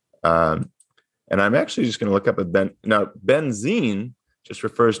 And I'm actually just going to look up now, benzene just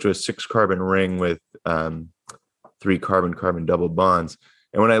refers to a 6-carbon ring with 3 carbon-carbon double bonds.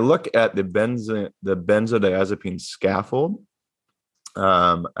 And when I look at the benzodiazepine scaffold,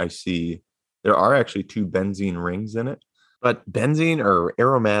 I see there are actually 2 benzene rings in it. But benzene or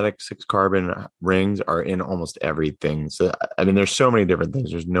aromatic 6-carbon rings are in almost everything. So, I mean, there's so many different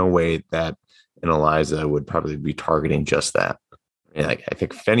things. There's no way that an ELISA would probably be targeting just that. Yeah, like I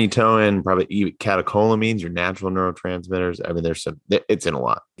think phenytoin, probably catecholamines, your natural neurotransmitters. I mean, it's in a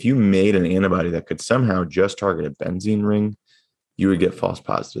lot. If you made an antibody that could somehow just target a benzene ring, you would get false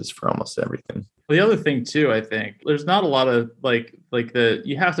positives for almost everything. The other thing too, I think there's not a lot of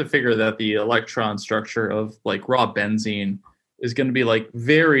you have to figure that the electron structure of like raw benzene is going to be like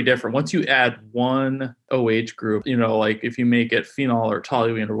very different. Once you add one OH group, like if you make it phenol or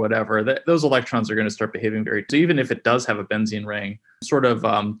toluene or whatever, those electrons are going to start behaving so even if it does have a benzene ring, sort of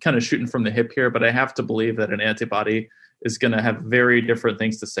kind of shooting from the hip here, but I have to believe that an antibody is going to have very different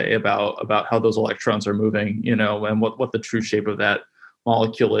things to say about how those electrons are moving, and what the true shape of that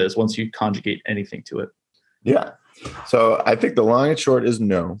molecule is once you conjugate anything to it. Yeah. So I think the long and short is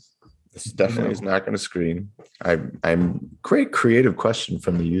no. This definitely is not going to screen. I'm great creative question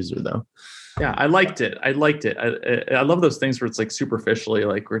from the user though. Yeah, I liked it. I love those things where it's like superficially,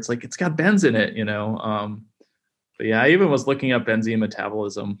 like where it's like it's got benz in it, But yeah, I even was looking up benzene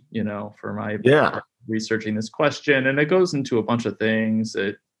metabolism, for my researching this question, and it goes into a bunch of things.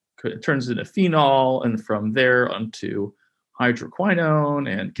 It turns into phenol, and from there onto hydroquinone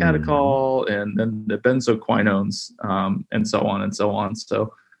and catechol, and then the benzoquinones, and so on and so on.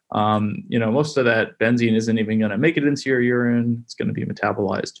 So, most of that benzene isn't even going to make it into your urine. It's going to be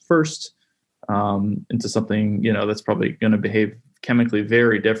metabolized first into something, that's probably going to behave chemically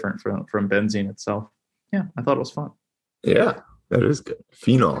very different from benzene itself. Yeah, I thought it was fun. Yeah, that is good.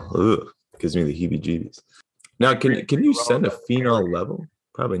 Phenol, ugh, gives me the heebie-jeebies. Now, can you send a phenol level?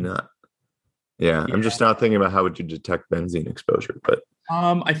 Probably not. Yeah, I'm just not thinking about how would you detect benzene exposure, but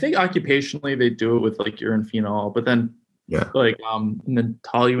I think occupationally they do it with like urine phenol, but then and then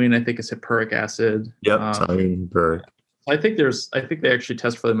toluene I think is hippuric acid. Yep, toluene, hippuric. I think they actually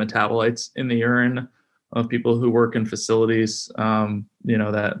test for the metabolites in the urine of people who work in facilities,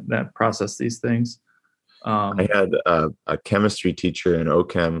 that process these things. I had a chemistry teacher in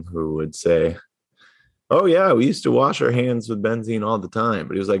OChem who would say, "Oh yeah, we used to wash our hands with benzene all the time,"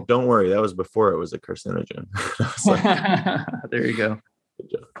 but he was like, "Don't worry, that was before it was a carcinogen." I was like, there you go.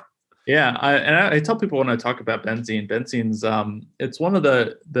 Good job. Yeah, I tell people when I talk about benzene, benzene's it's one of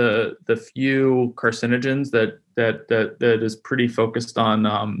the few carcinogens that is pretty focused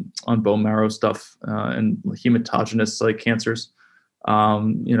on bone marrow stuff and hematogenous like cancers.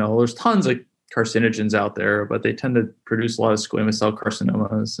 There's tons of carcinogens out there, but they tend to produce a lot of squamous cell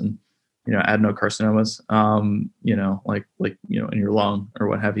carcinomas and adenocarcinomas. Like in your lung or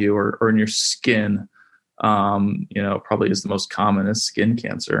what have you, or in your skin. Probably is the most common is skin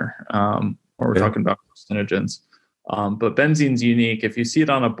cancer. When we're talking about carcinogens. But benzene's unique. If you see it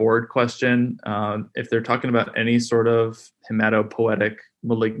on a board question, if they're talking about any sort of hematopoietic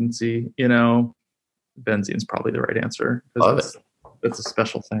malignancy, benzene's probably the right answer. Love it. That's a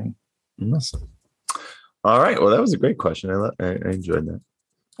special thing. Awesome. All right. Well, that was a great question. I enjoyed that.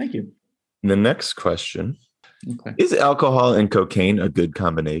 Thank you. The next question. Okay. Is alcohol and cocaine a good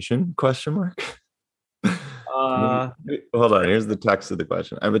combination? Question mark. Hold on. Here's the text of the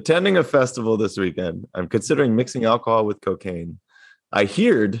question. I'm attending a festival this weekend. I'm considering mixing alcohol with cocaine. I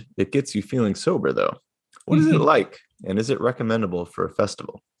heard it gets you feeling sober, though. What is it like? And is it recommendable for a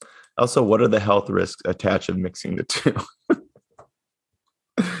festival? Also, what are the health risks attached of mixing the two?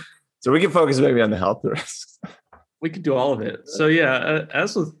 So we can focus maybe on the health risks. We could do all of it. So yeah,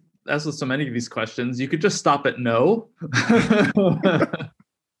 as with as with so many of these questions, you could just stop at no.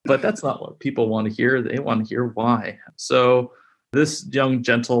 But that's not what people want to hear. They want to hear why. So this young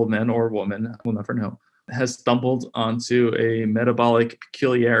gentleman or woman, we'll never know, has stumbled onto a metabolic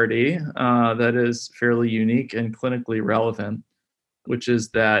peculiarity that is fairly unique and clinically relevant, which is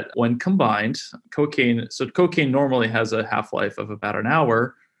that when combined, cocaine normally has a half-life of about an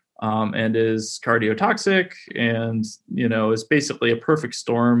hour and is cardiotoxic and, is basically a perfect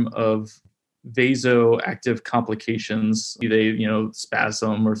storm of vasoactive complications, be they,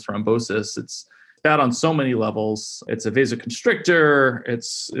 spasm or thrombosis. It's bad on so many levels. It's a vasoconstrictor.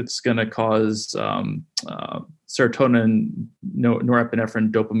 It's going to cause serotonin,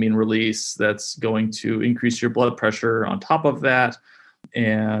 norepinephrine, dopamine release. That's going to increase your blood pressure on top of that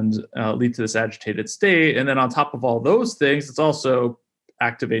and lead to this agitated state. And then on top of all those things, it's also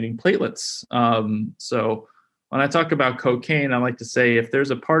activating platelets. So when I talk about cocaine, I like to say if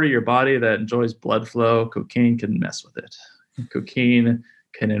there's a part of your body that enjoys blood flow, cocaine can mess with it. Cocaine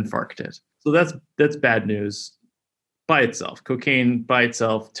can infarct it. So that's bad news by itself. Cocaine by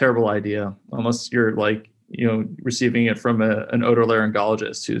itself, terrible idea, unless you're receiving it from an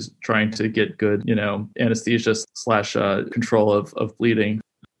otolaryngologist who's trying to get good, anesthesia / control of bleeding.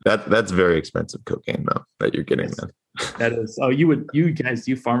 That's very expensive cocaine though, that you're getting then. That is. Oh, you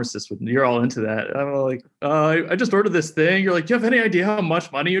pharmacists you're all into that. I'm like, I just ordered this thing. You're like, do you have any idea how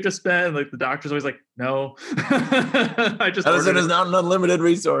much money you just spent? Like the doctor's always like, no. I just it is not an unlimited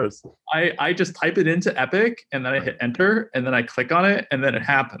resource. I just type it into Epic and then I hit enter and then I click on it and then it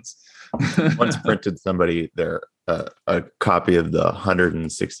happens. Once printed somebody a copy of the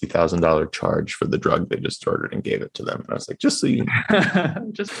 $160,000 charge for the drug they just ordered and gave it to them. And I was like, just so you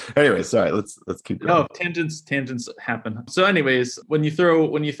know. Anyway, sorry, let's keep going. No, tangents happen. So anyways, when you throw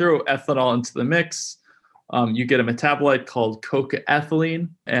ethanol into the mix, you get a metabolite called coca-ethylene,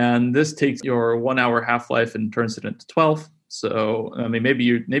 and this takes your 1 hour half-life and turns it into 12. So I mean,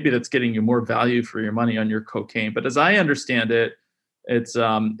 maybe that's getting you more value for your money on your cocaine. But as I understand it, it's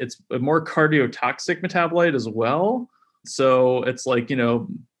a more cardiotoxic metabolite as well. So it's like,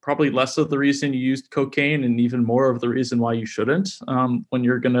 probably less of the reason you used cocaine and even more of the reason why you shouldn't when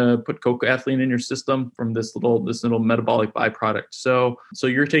you're going to put coca-ethylene in your system from this little metabolic byproduct. So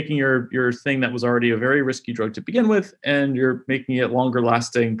you're taking your thing that was already a very risky drug to begin with, and you're making it longer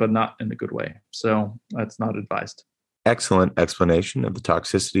lasting, but not in a good way. So that's not advised. Excellent explanation of the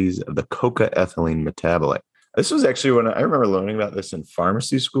toxicities of the coca-ethylene metabolite. This was actually when I remember learning about this in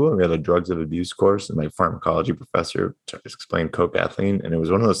pharmacy school. We had a drugs of abuse course, and my pharmacology professor explained coca-ethylene. And it was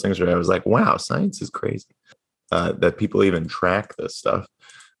one of those things where I was like, wow, science is crazy that people even track this stuff.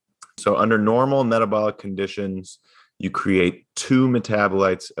 So under normal metabolic conditions, you create two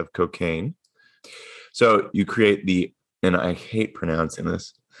metabolites of cocaine. So you create and I hate pronouncing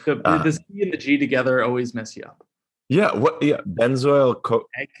this. The C and the G together always mess you up. Yeah. Benzoyl.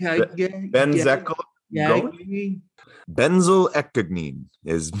 Benzecyl. Benzylecgonine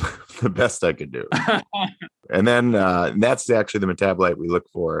is the best I could do. And then that's actually the metabolite we look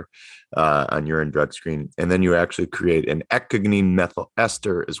for on urine drug screen. And then you actually create an ecgonine methyl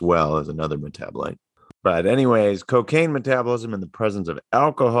ester as well as another metabolite. But anyways, cocaine metabolism in the presence of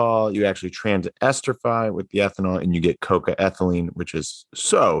alcohol, you actually transesterify with the ethanol and you get coca-ethylene, which is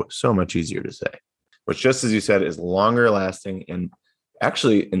so much easier to say, which just as you said is longer lasting and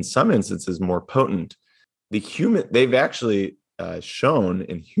actually in some instances more potent. They've actually shown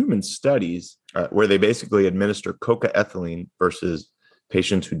in human studies where they basically administer coca-ethylene versus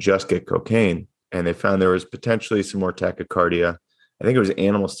patients who just get cocaine. And they found there was potentially some more tachycardia. I think it was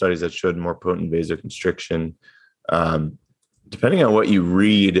animal studies that showed more potent vasoconstriction. Depending on what you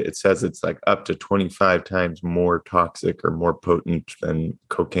read, it says it's like up to 25 times more toxic or more potent than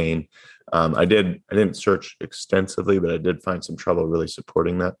cocaine. I didn't search extensively, but I did find some trouble really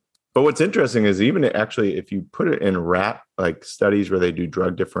supporting that. But what's interesting is even actually, if you put it in rat like studies where they do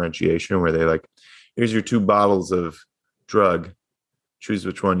drug differentiation, where they like, here's your 2 bottles of drug, choose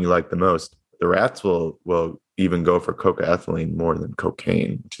which one you like the most. The rats will even go for coca-ethylene more than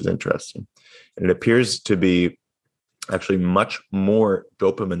cocaine, which is interesting. And it appears to be actually much more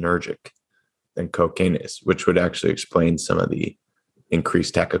dopaminergic than cocaine is, which would actually explain some of the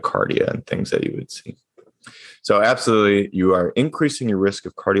increased tachycardia and things that you would see. So absolutely, you are increasing your risk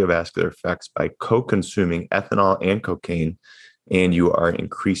of cardiovascular effects by co-consuming ethanol and cocaine, and you are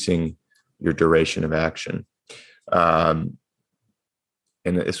increasing your duration of action. And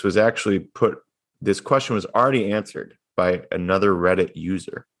this was actually this question was already answered by another Reddit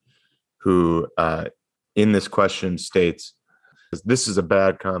user who in this question states, this is a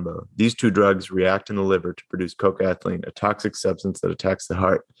bad combo. These 2 drugs react in the liver to produce coca-ethylene, a toxic substance that attacks the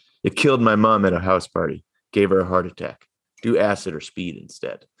heart You killed my mom at a house party. Gave her a heart attack. Do acid or speed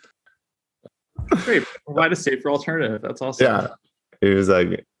instead. Great. Provide a safer alternative. That's awesome. Yeah. It was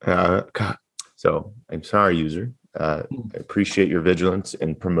like, God. So I'm sorry, user. I appreciate your vigilance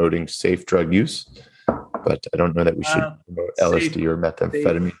in promoting safe drug use, but I don't know that we should promote LSD or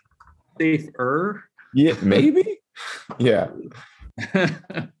methamphetamine. Safer? Yeah, maybe. Yeah.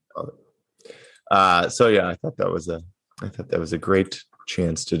 So yeah, I thought that was a great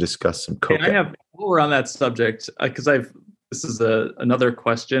chance to discuss some coke. While we're on that subject, because this is another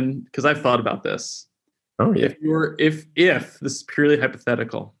question, because I've thought about this. Oh yeah. If this is purely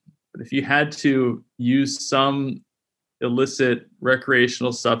hypothetical, but if you had to use some illicit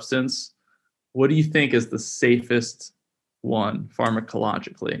recreational substance, what do you think is the safest one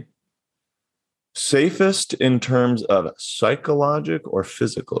pharmacologically? Safest in terms of psychological or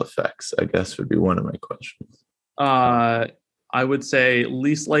physical effects, I guess would be one of my questions. I would say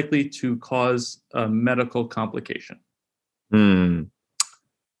least likely to cause a medical complication.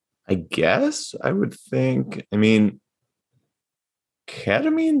 I guess I would think,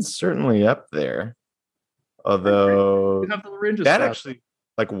 ketamine's certainly up there. Although that actually,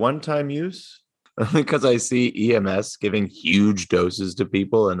 like one-time use, because I see EMS giving huge doses to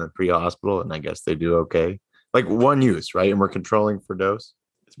people in the pre-hospital, and I guess they do okay. Like one use, right? And we're controlling for dose.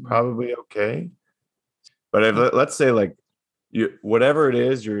 It's probably okay. But let's say like whatever it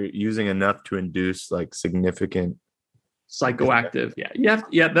is, you're using enough to induce like significant psychoactive.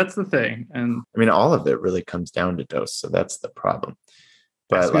 Yeah, that's the thing. And all of it really comes down to dose, so that's the problem.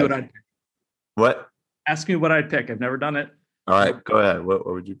 But ask me what I'd pick. What? Ask me what I'd pick. I've never done it. All right, go ahead. What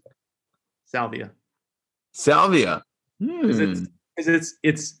would you pick? Salvia. It's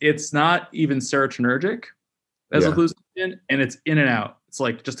not even serotonergic as a hallucinogen, and it's in and out. It's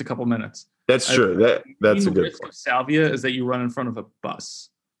like just a couple minutes. That's true. That's a good point. Salvia is that you run in front of a bus.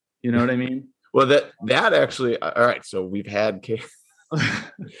 You know what I mean? Well, that actually. All right. So we've had.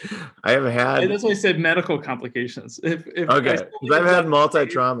 I have had. That's why I said medical complications. If okay, I've had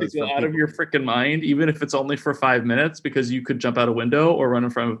multi-traumas. Go out of your freaking mind, even if it's only for 5 minutes, because you could jump out a window or run in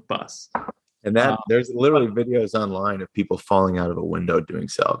front of a bus. And there's literally videos online of people falling out of a window doing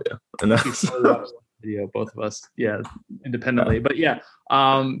salvia. And that's video, both of us, independently. But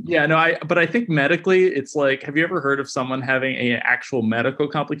but I think medically, it's like, have you ever heard of someone having an actual medical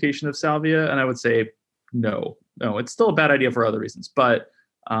complication of salvia? And I would say no, it's still a bad idea for other reasons. But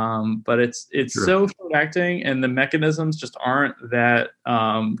it's sure. So short acting, and the mechanisms just aren't that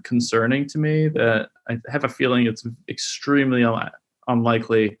concerning to me that I have a feeling it's extremely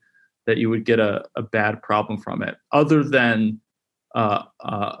unlikely that you would get a bad problem from it, other than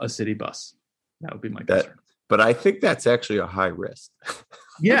a city bus. That would be my concern. But I think that's actually a high risk.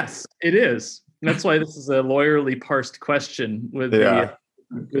 Yes, it is. That's why this is a lawyerly parsed question with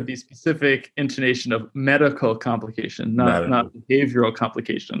the specific intonation of medical complication, not behavioral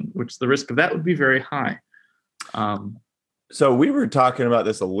complication, which the risk of that would be very high. So we were talking about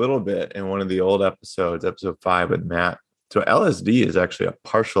this a little bit in one of the old episodes, episode 5 with Matt. So LSD is actually a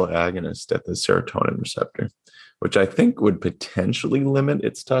partial agonist at the serotonin receptor, which I think would potentially limit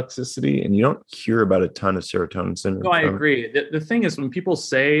its toxicity. And you don't hear about a ton of serotonin syndrome. No, I agree. The thing is, when people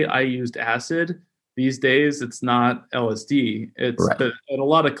say I used acid these days, it's not LSD. It's right. And a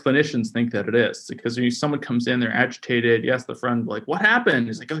lot of clinicians think that it is, because when someone comes in, they're agitated. You ask the friend, like, what happened?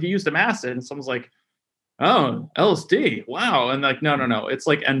 He's like, oh, he used some acid. And someone's like, oh, LSD. Wow. And like, no. It's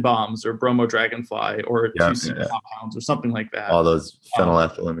like N-bombs or bromo dragonfly or 2C compounds or something like that. All those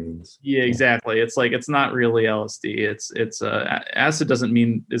phenylethylamines. Yeah, exactly. It's like, it's not really LSD. It's acid doesn't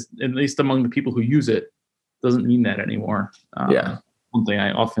mean, at least among the people who use it, doesn't mean that anymore. Something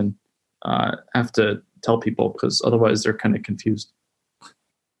I often have to tell people, because otherwise they're kind of confused.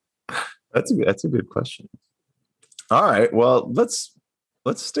 That's a good question. All right. Well, let's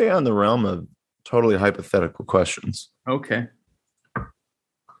stay on the realm of totally hypothetical questions. Okay.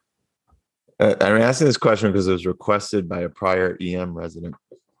 I'm asking this question because it was requested by a prior EM resident.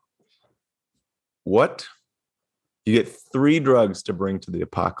 What? You get 3 drugs to bring to the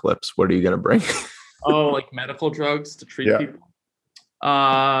apocalypse. What are you going to bring? Oh, like medical drugs to treat people?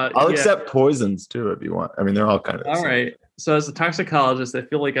 I'll accept poisons too if you want. They're all kind of all right. So as a toxicologist, I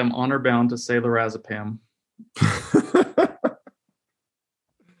feel like I'm honor bound to say lorazepam.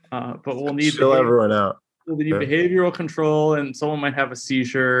 But we'll need everyone out. We'll need behavioral control, and someone might have a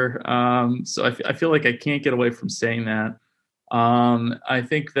seizure. So I feel like I can't get away from saying that. I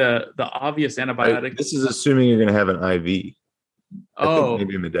think the obvious antibiotic. This is assuming you're going to have an IV. I think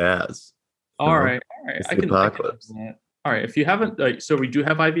maybe Midaz. All right. I can. All right. If you haven't, so we do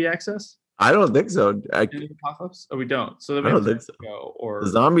have IV access. I don't think so. In the apocalypse? Oh, we don't. So then I we don't have think to so. go or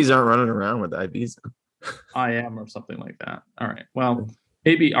The zombies aren't running around with IVs. I am or something like that. All right. Well,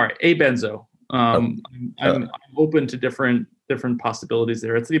 maybe all right. A benzo. I'm open to different possibilities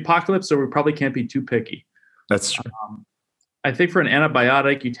there. It's the apocalypse, so we probably can't be too picky. That's true. I think for an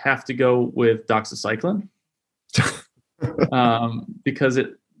antibiotic, you'd have to go with doxycycline because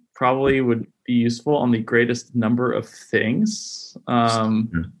it probably would be useful on the greatest number of things.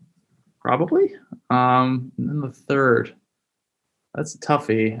 Probably. And then the third, that's a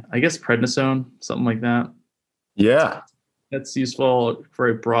toughie. I guess prednisone, something like that. Yeah. That's useful for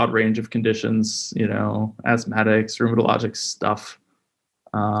a broad range of conditions, asthmatics, rheumatologic stuff.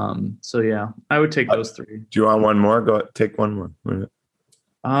 So yeah, I would take those three. Do you want one more? Go take one more.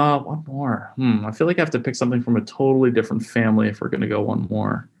 One more. I feel like I have to pick something from a totally different family if we're going to go one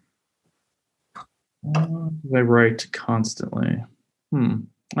more. Do I write constantly?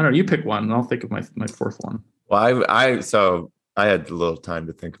 I don't know. You pick one, and I'll think of my fourth one. Well, I had a little time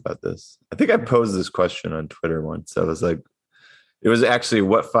to think about this. I think I posed this question on Twitter once. I was like, it was actually,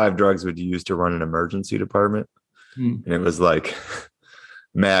 what 5 drugs would you use to run an emergency department? And it was like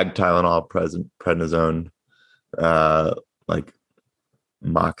mag, Tylenol, prednisone, like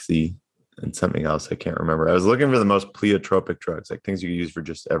Moxie, and something else I can't remember. I was looking for the most pleiotropic drugs, like things you can use for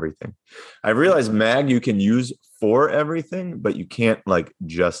just everything. I realized mag you can use for everything, but you can't like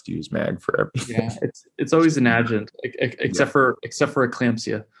just use mag for everything. Yeah, it's always an adjunct, except for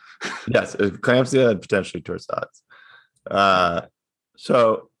eclampsia. Yes, eclampsia and potentially torsades.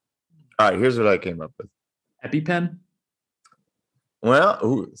 So, all right, here's what I came up with. EpiPen.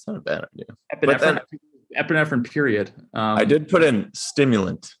 Well, it's not a bad idea. Epinephrine, period. I did put in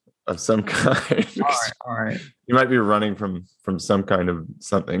stimulant of some kind. All right. You might be running from some kind of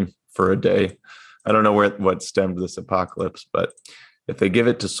something for a day. I don't know what stemmed this apocalypse, but if they give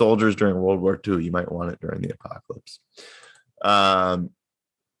it to soldiers during World War II, you might want it during the apocalypse.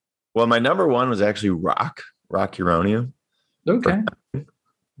 Well, my number one was actually rock uranium. Okay.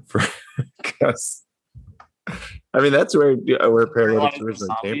 Because I mean, that's where paralytics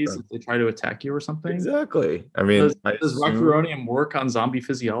originally came from. If they try to attack you or something. Exactly. I mean, does rock uranium work on zombie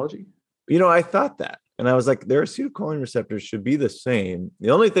physiology? I thought that. And I was like, their acetylcholine receptors should be the same. The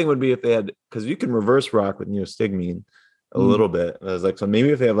only thing would be if they had, because you can reverse rock with neostigmine a little bit. And I was like, so maybe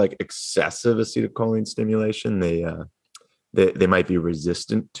if they have like excessive acetylcholine stimulation, they might be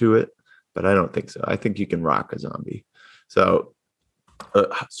resistant to it. But I don't think so. I think you can rock a zombie. So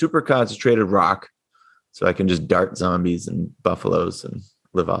super concentrated rock. So I can just dart zombies and buffaloes and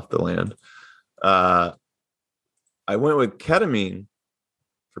live off the land. I went with ketamine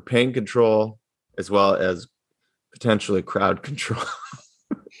for pain control as well as potentially crowd control.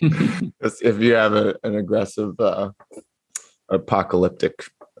 If you have an aggressive apocalyptic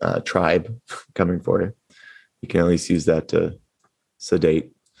tribe coming for you, you can at least use that to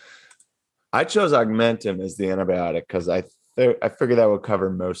sedate. I chose Augmentin as the antibiotic because I figured that would cover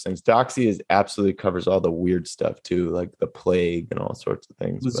most things. Doxy absolutely covers all the weird stuff too, like the plague and all sorts of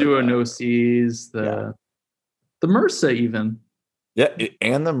things. The zoonoses, the MRSA even. Yeah,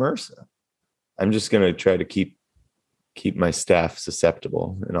 and the MRSA. I'm just going to try to keep my staff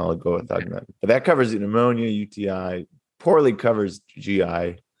susceptible, and I'll go with Augmentin. But that covers pneumonia, UTI, poorly covers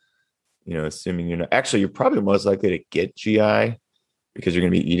GI. Assuming you're probably most likely to get GI because you're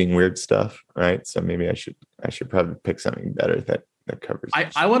going to be eating weird stuff, right? So maybe I should probably pick something better that covers.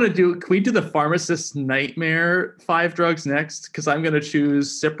 I want to do. Can we do the pharmacist's nightmare 5 drugs next? Because I'm going to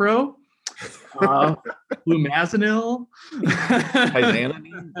choose Cipro, flumazenil,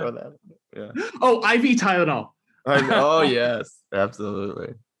 Hyzanidine. Yeah. Oh, IV Tylenol. Oh yes,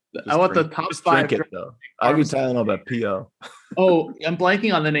 absolutely. I want the top 5. Drink it though. IV Tylenol by PO. Oh, I'm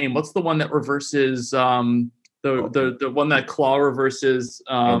blanking on the name. What's the one that reverses? The one that claw reverses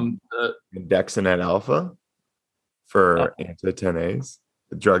the Dexanet alpha for anti-10As,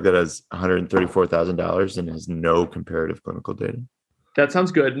 the drug that has $134,000 and has no comparative clinical data. That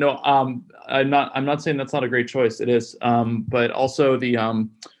sounds good. No, I'm not saying that's not a great choice. It is, but also the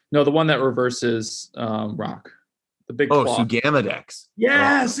one that reverses rock, the big claw. Sugamidex.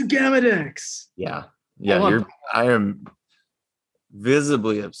 Yeah, Sugamidex. Yeah. I am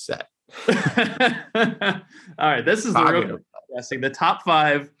visibly upset. All right, this is the real interesting. The top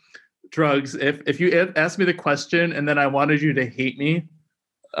 5 drugs. If you asked me the question and then I wanted you to hate me,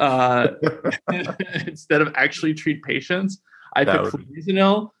 instead of actually treat patients, I picked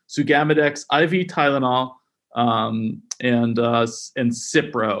flumazenil, Sugamidex, IV Tylenol, and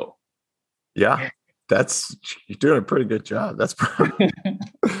Cipro. Yeah, you're doing a pretty good job. That's probably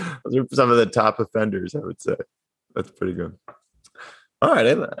those are some of the top offenders, I would say. That's pretty good. All right,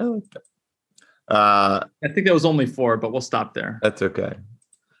 I like that. I think that was only 4, but we'll stop there. That's okay.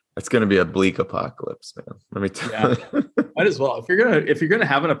 It's going to be a bleak apocalypse, man. Let me tell you. Might as well. If you're gonna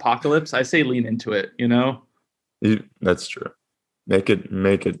have an apocalypse, I say lean into it. That's true. Make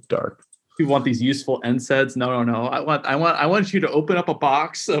it dark. You want these useful NSAIDs? No. I want you to open up a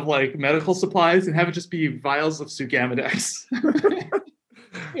box of like medical supplies and have it just be vials of Sugamidex.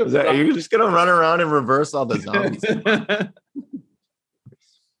 You're just gonna run around and reverse all the zombies.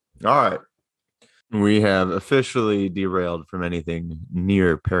 All right. We have officially derailed from anything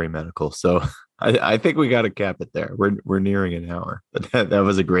near perimedical, so I think we got to cap it there. We're nearing an hour, but that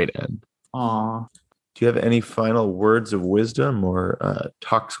was a great end. Aw. Do you have any final words of wisdom or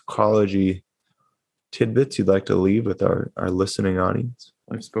toxicology tidbits you'd like to leave with our listening audience?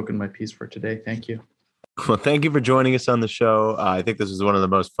 I've spoken my piece for today. Thank you. Well, thank you for joining us on the show. I think this is one of the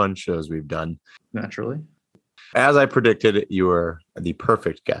most fun shows we've done. Naturally. As I predicted, you were the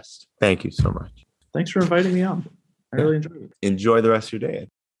perfect guest. Thank you so much. Thanks for inviting me on. I really enjoyed it. Enjoy the rest of your day.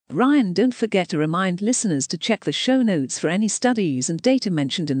 Ryan, don't forget to remind listeners to check the show notes for any studies and data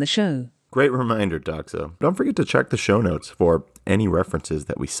mentioned in the show. Great reminder, Doxo. Don't forget to check the show notes for any references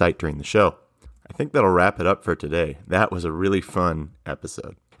that we cite during the show. I think that'll wrap it up for today. That was a really fun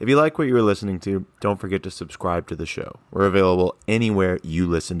episode. If you like what you were listening to, don't forget to subscribe to the show. We're available anywhere you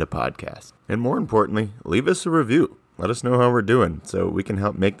listen to podcasts. And more importantly, leave us a review. Let us know how we're doing so we can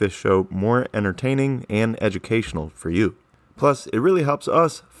help make this show more entertaining and educational for you. Plus, it really helps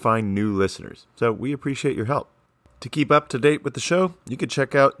us find new listeners, so we appreciate your help. To keep up to date with the show, you can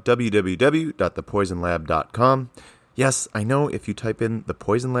check out www.thepoisonlab.com. Yes, I know if you type in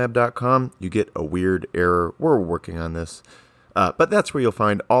thepoisonlab.com, you get a weird error. We're working on this. But that's where you'll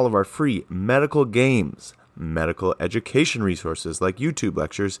find all of our free medical games, medical education resources like YouTube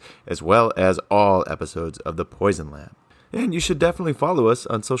lectures, as well as all episodes of The Poison Lab. And you should definitely follow us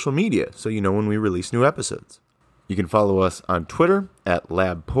on social media so you know when we release new episodes. You can follow us on Twitter at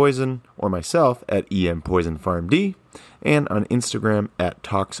LabPoison or myself at EMPoisonPharmD and on Instagram at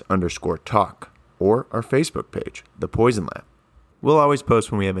Tox_talk or our Facebook page, The Poison Lab. We'll always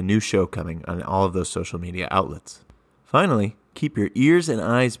post when we have a new show coming on all of those social media outlets. Finally, keep your ears and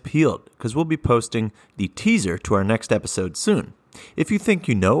eyes peeled because we'll be posting the teaser to our next episode soon. If you think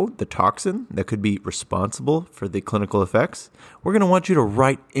you know the toxin that could be responsible for the clinical effects, we're going to want you to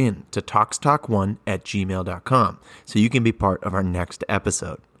write in to toxtalk1@gmail.com so you can be part of our next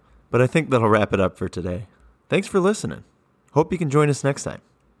episode. But I think that'll wrap it up for today. Thanks for listening. Hope you can join us next time.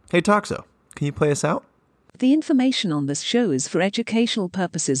 Hey, Toxo, can you play us out? The information on this show is for educational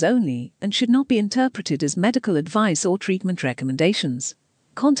purposes only and should not be interpreted as medical advice or treatment recommendations.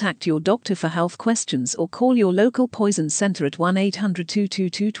 Contact your doctor for health questions or call your local poison center at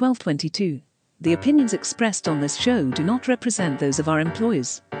 1-800-222-1222. The opinions expressed on this show do not represent those of our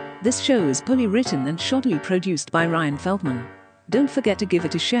employers. This show is poorly written and shoddily produced by Ryan Feldman. Don't forget to give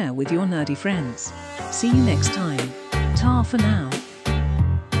it a share with your nerdy friends. See you next time. Ta for now.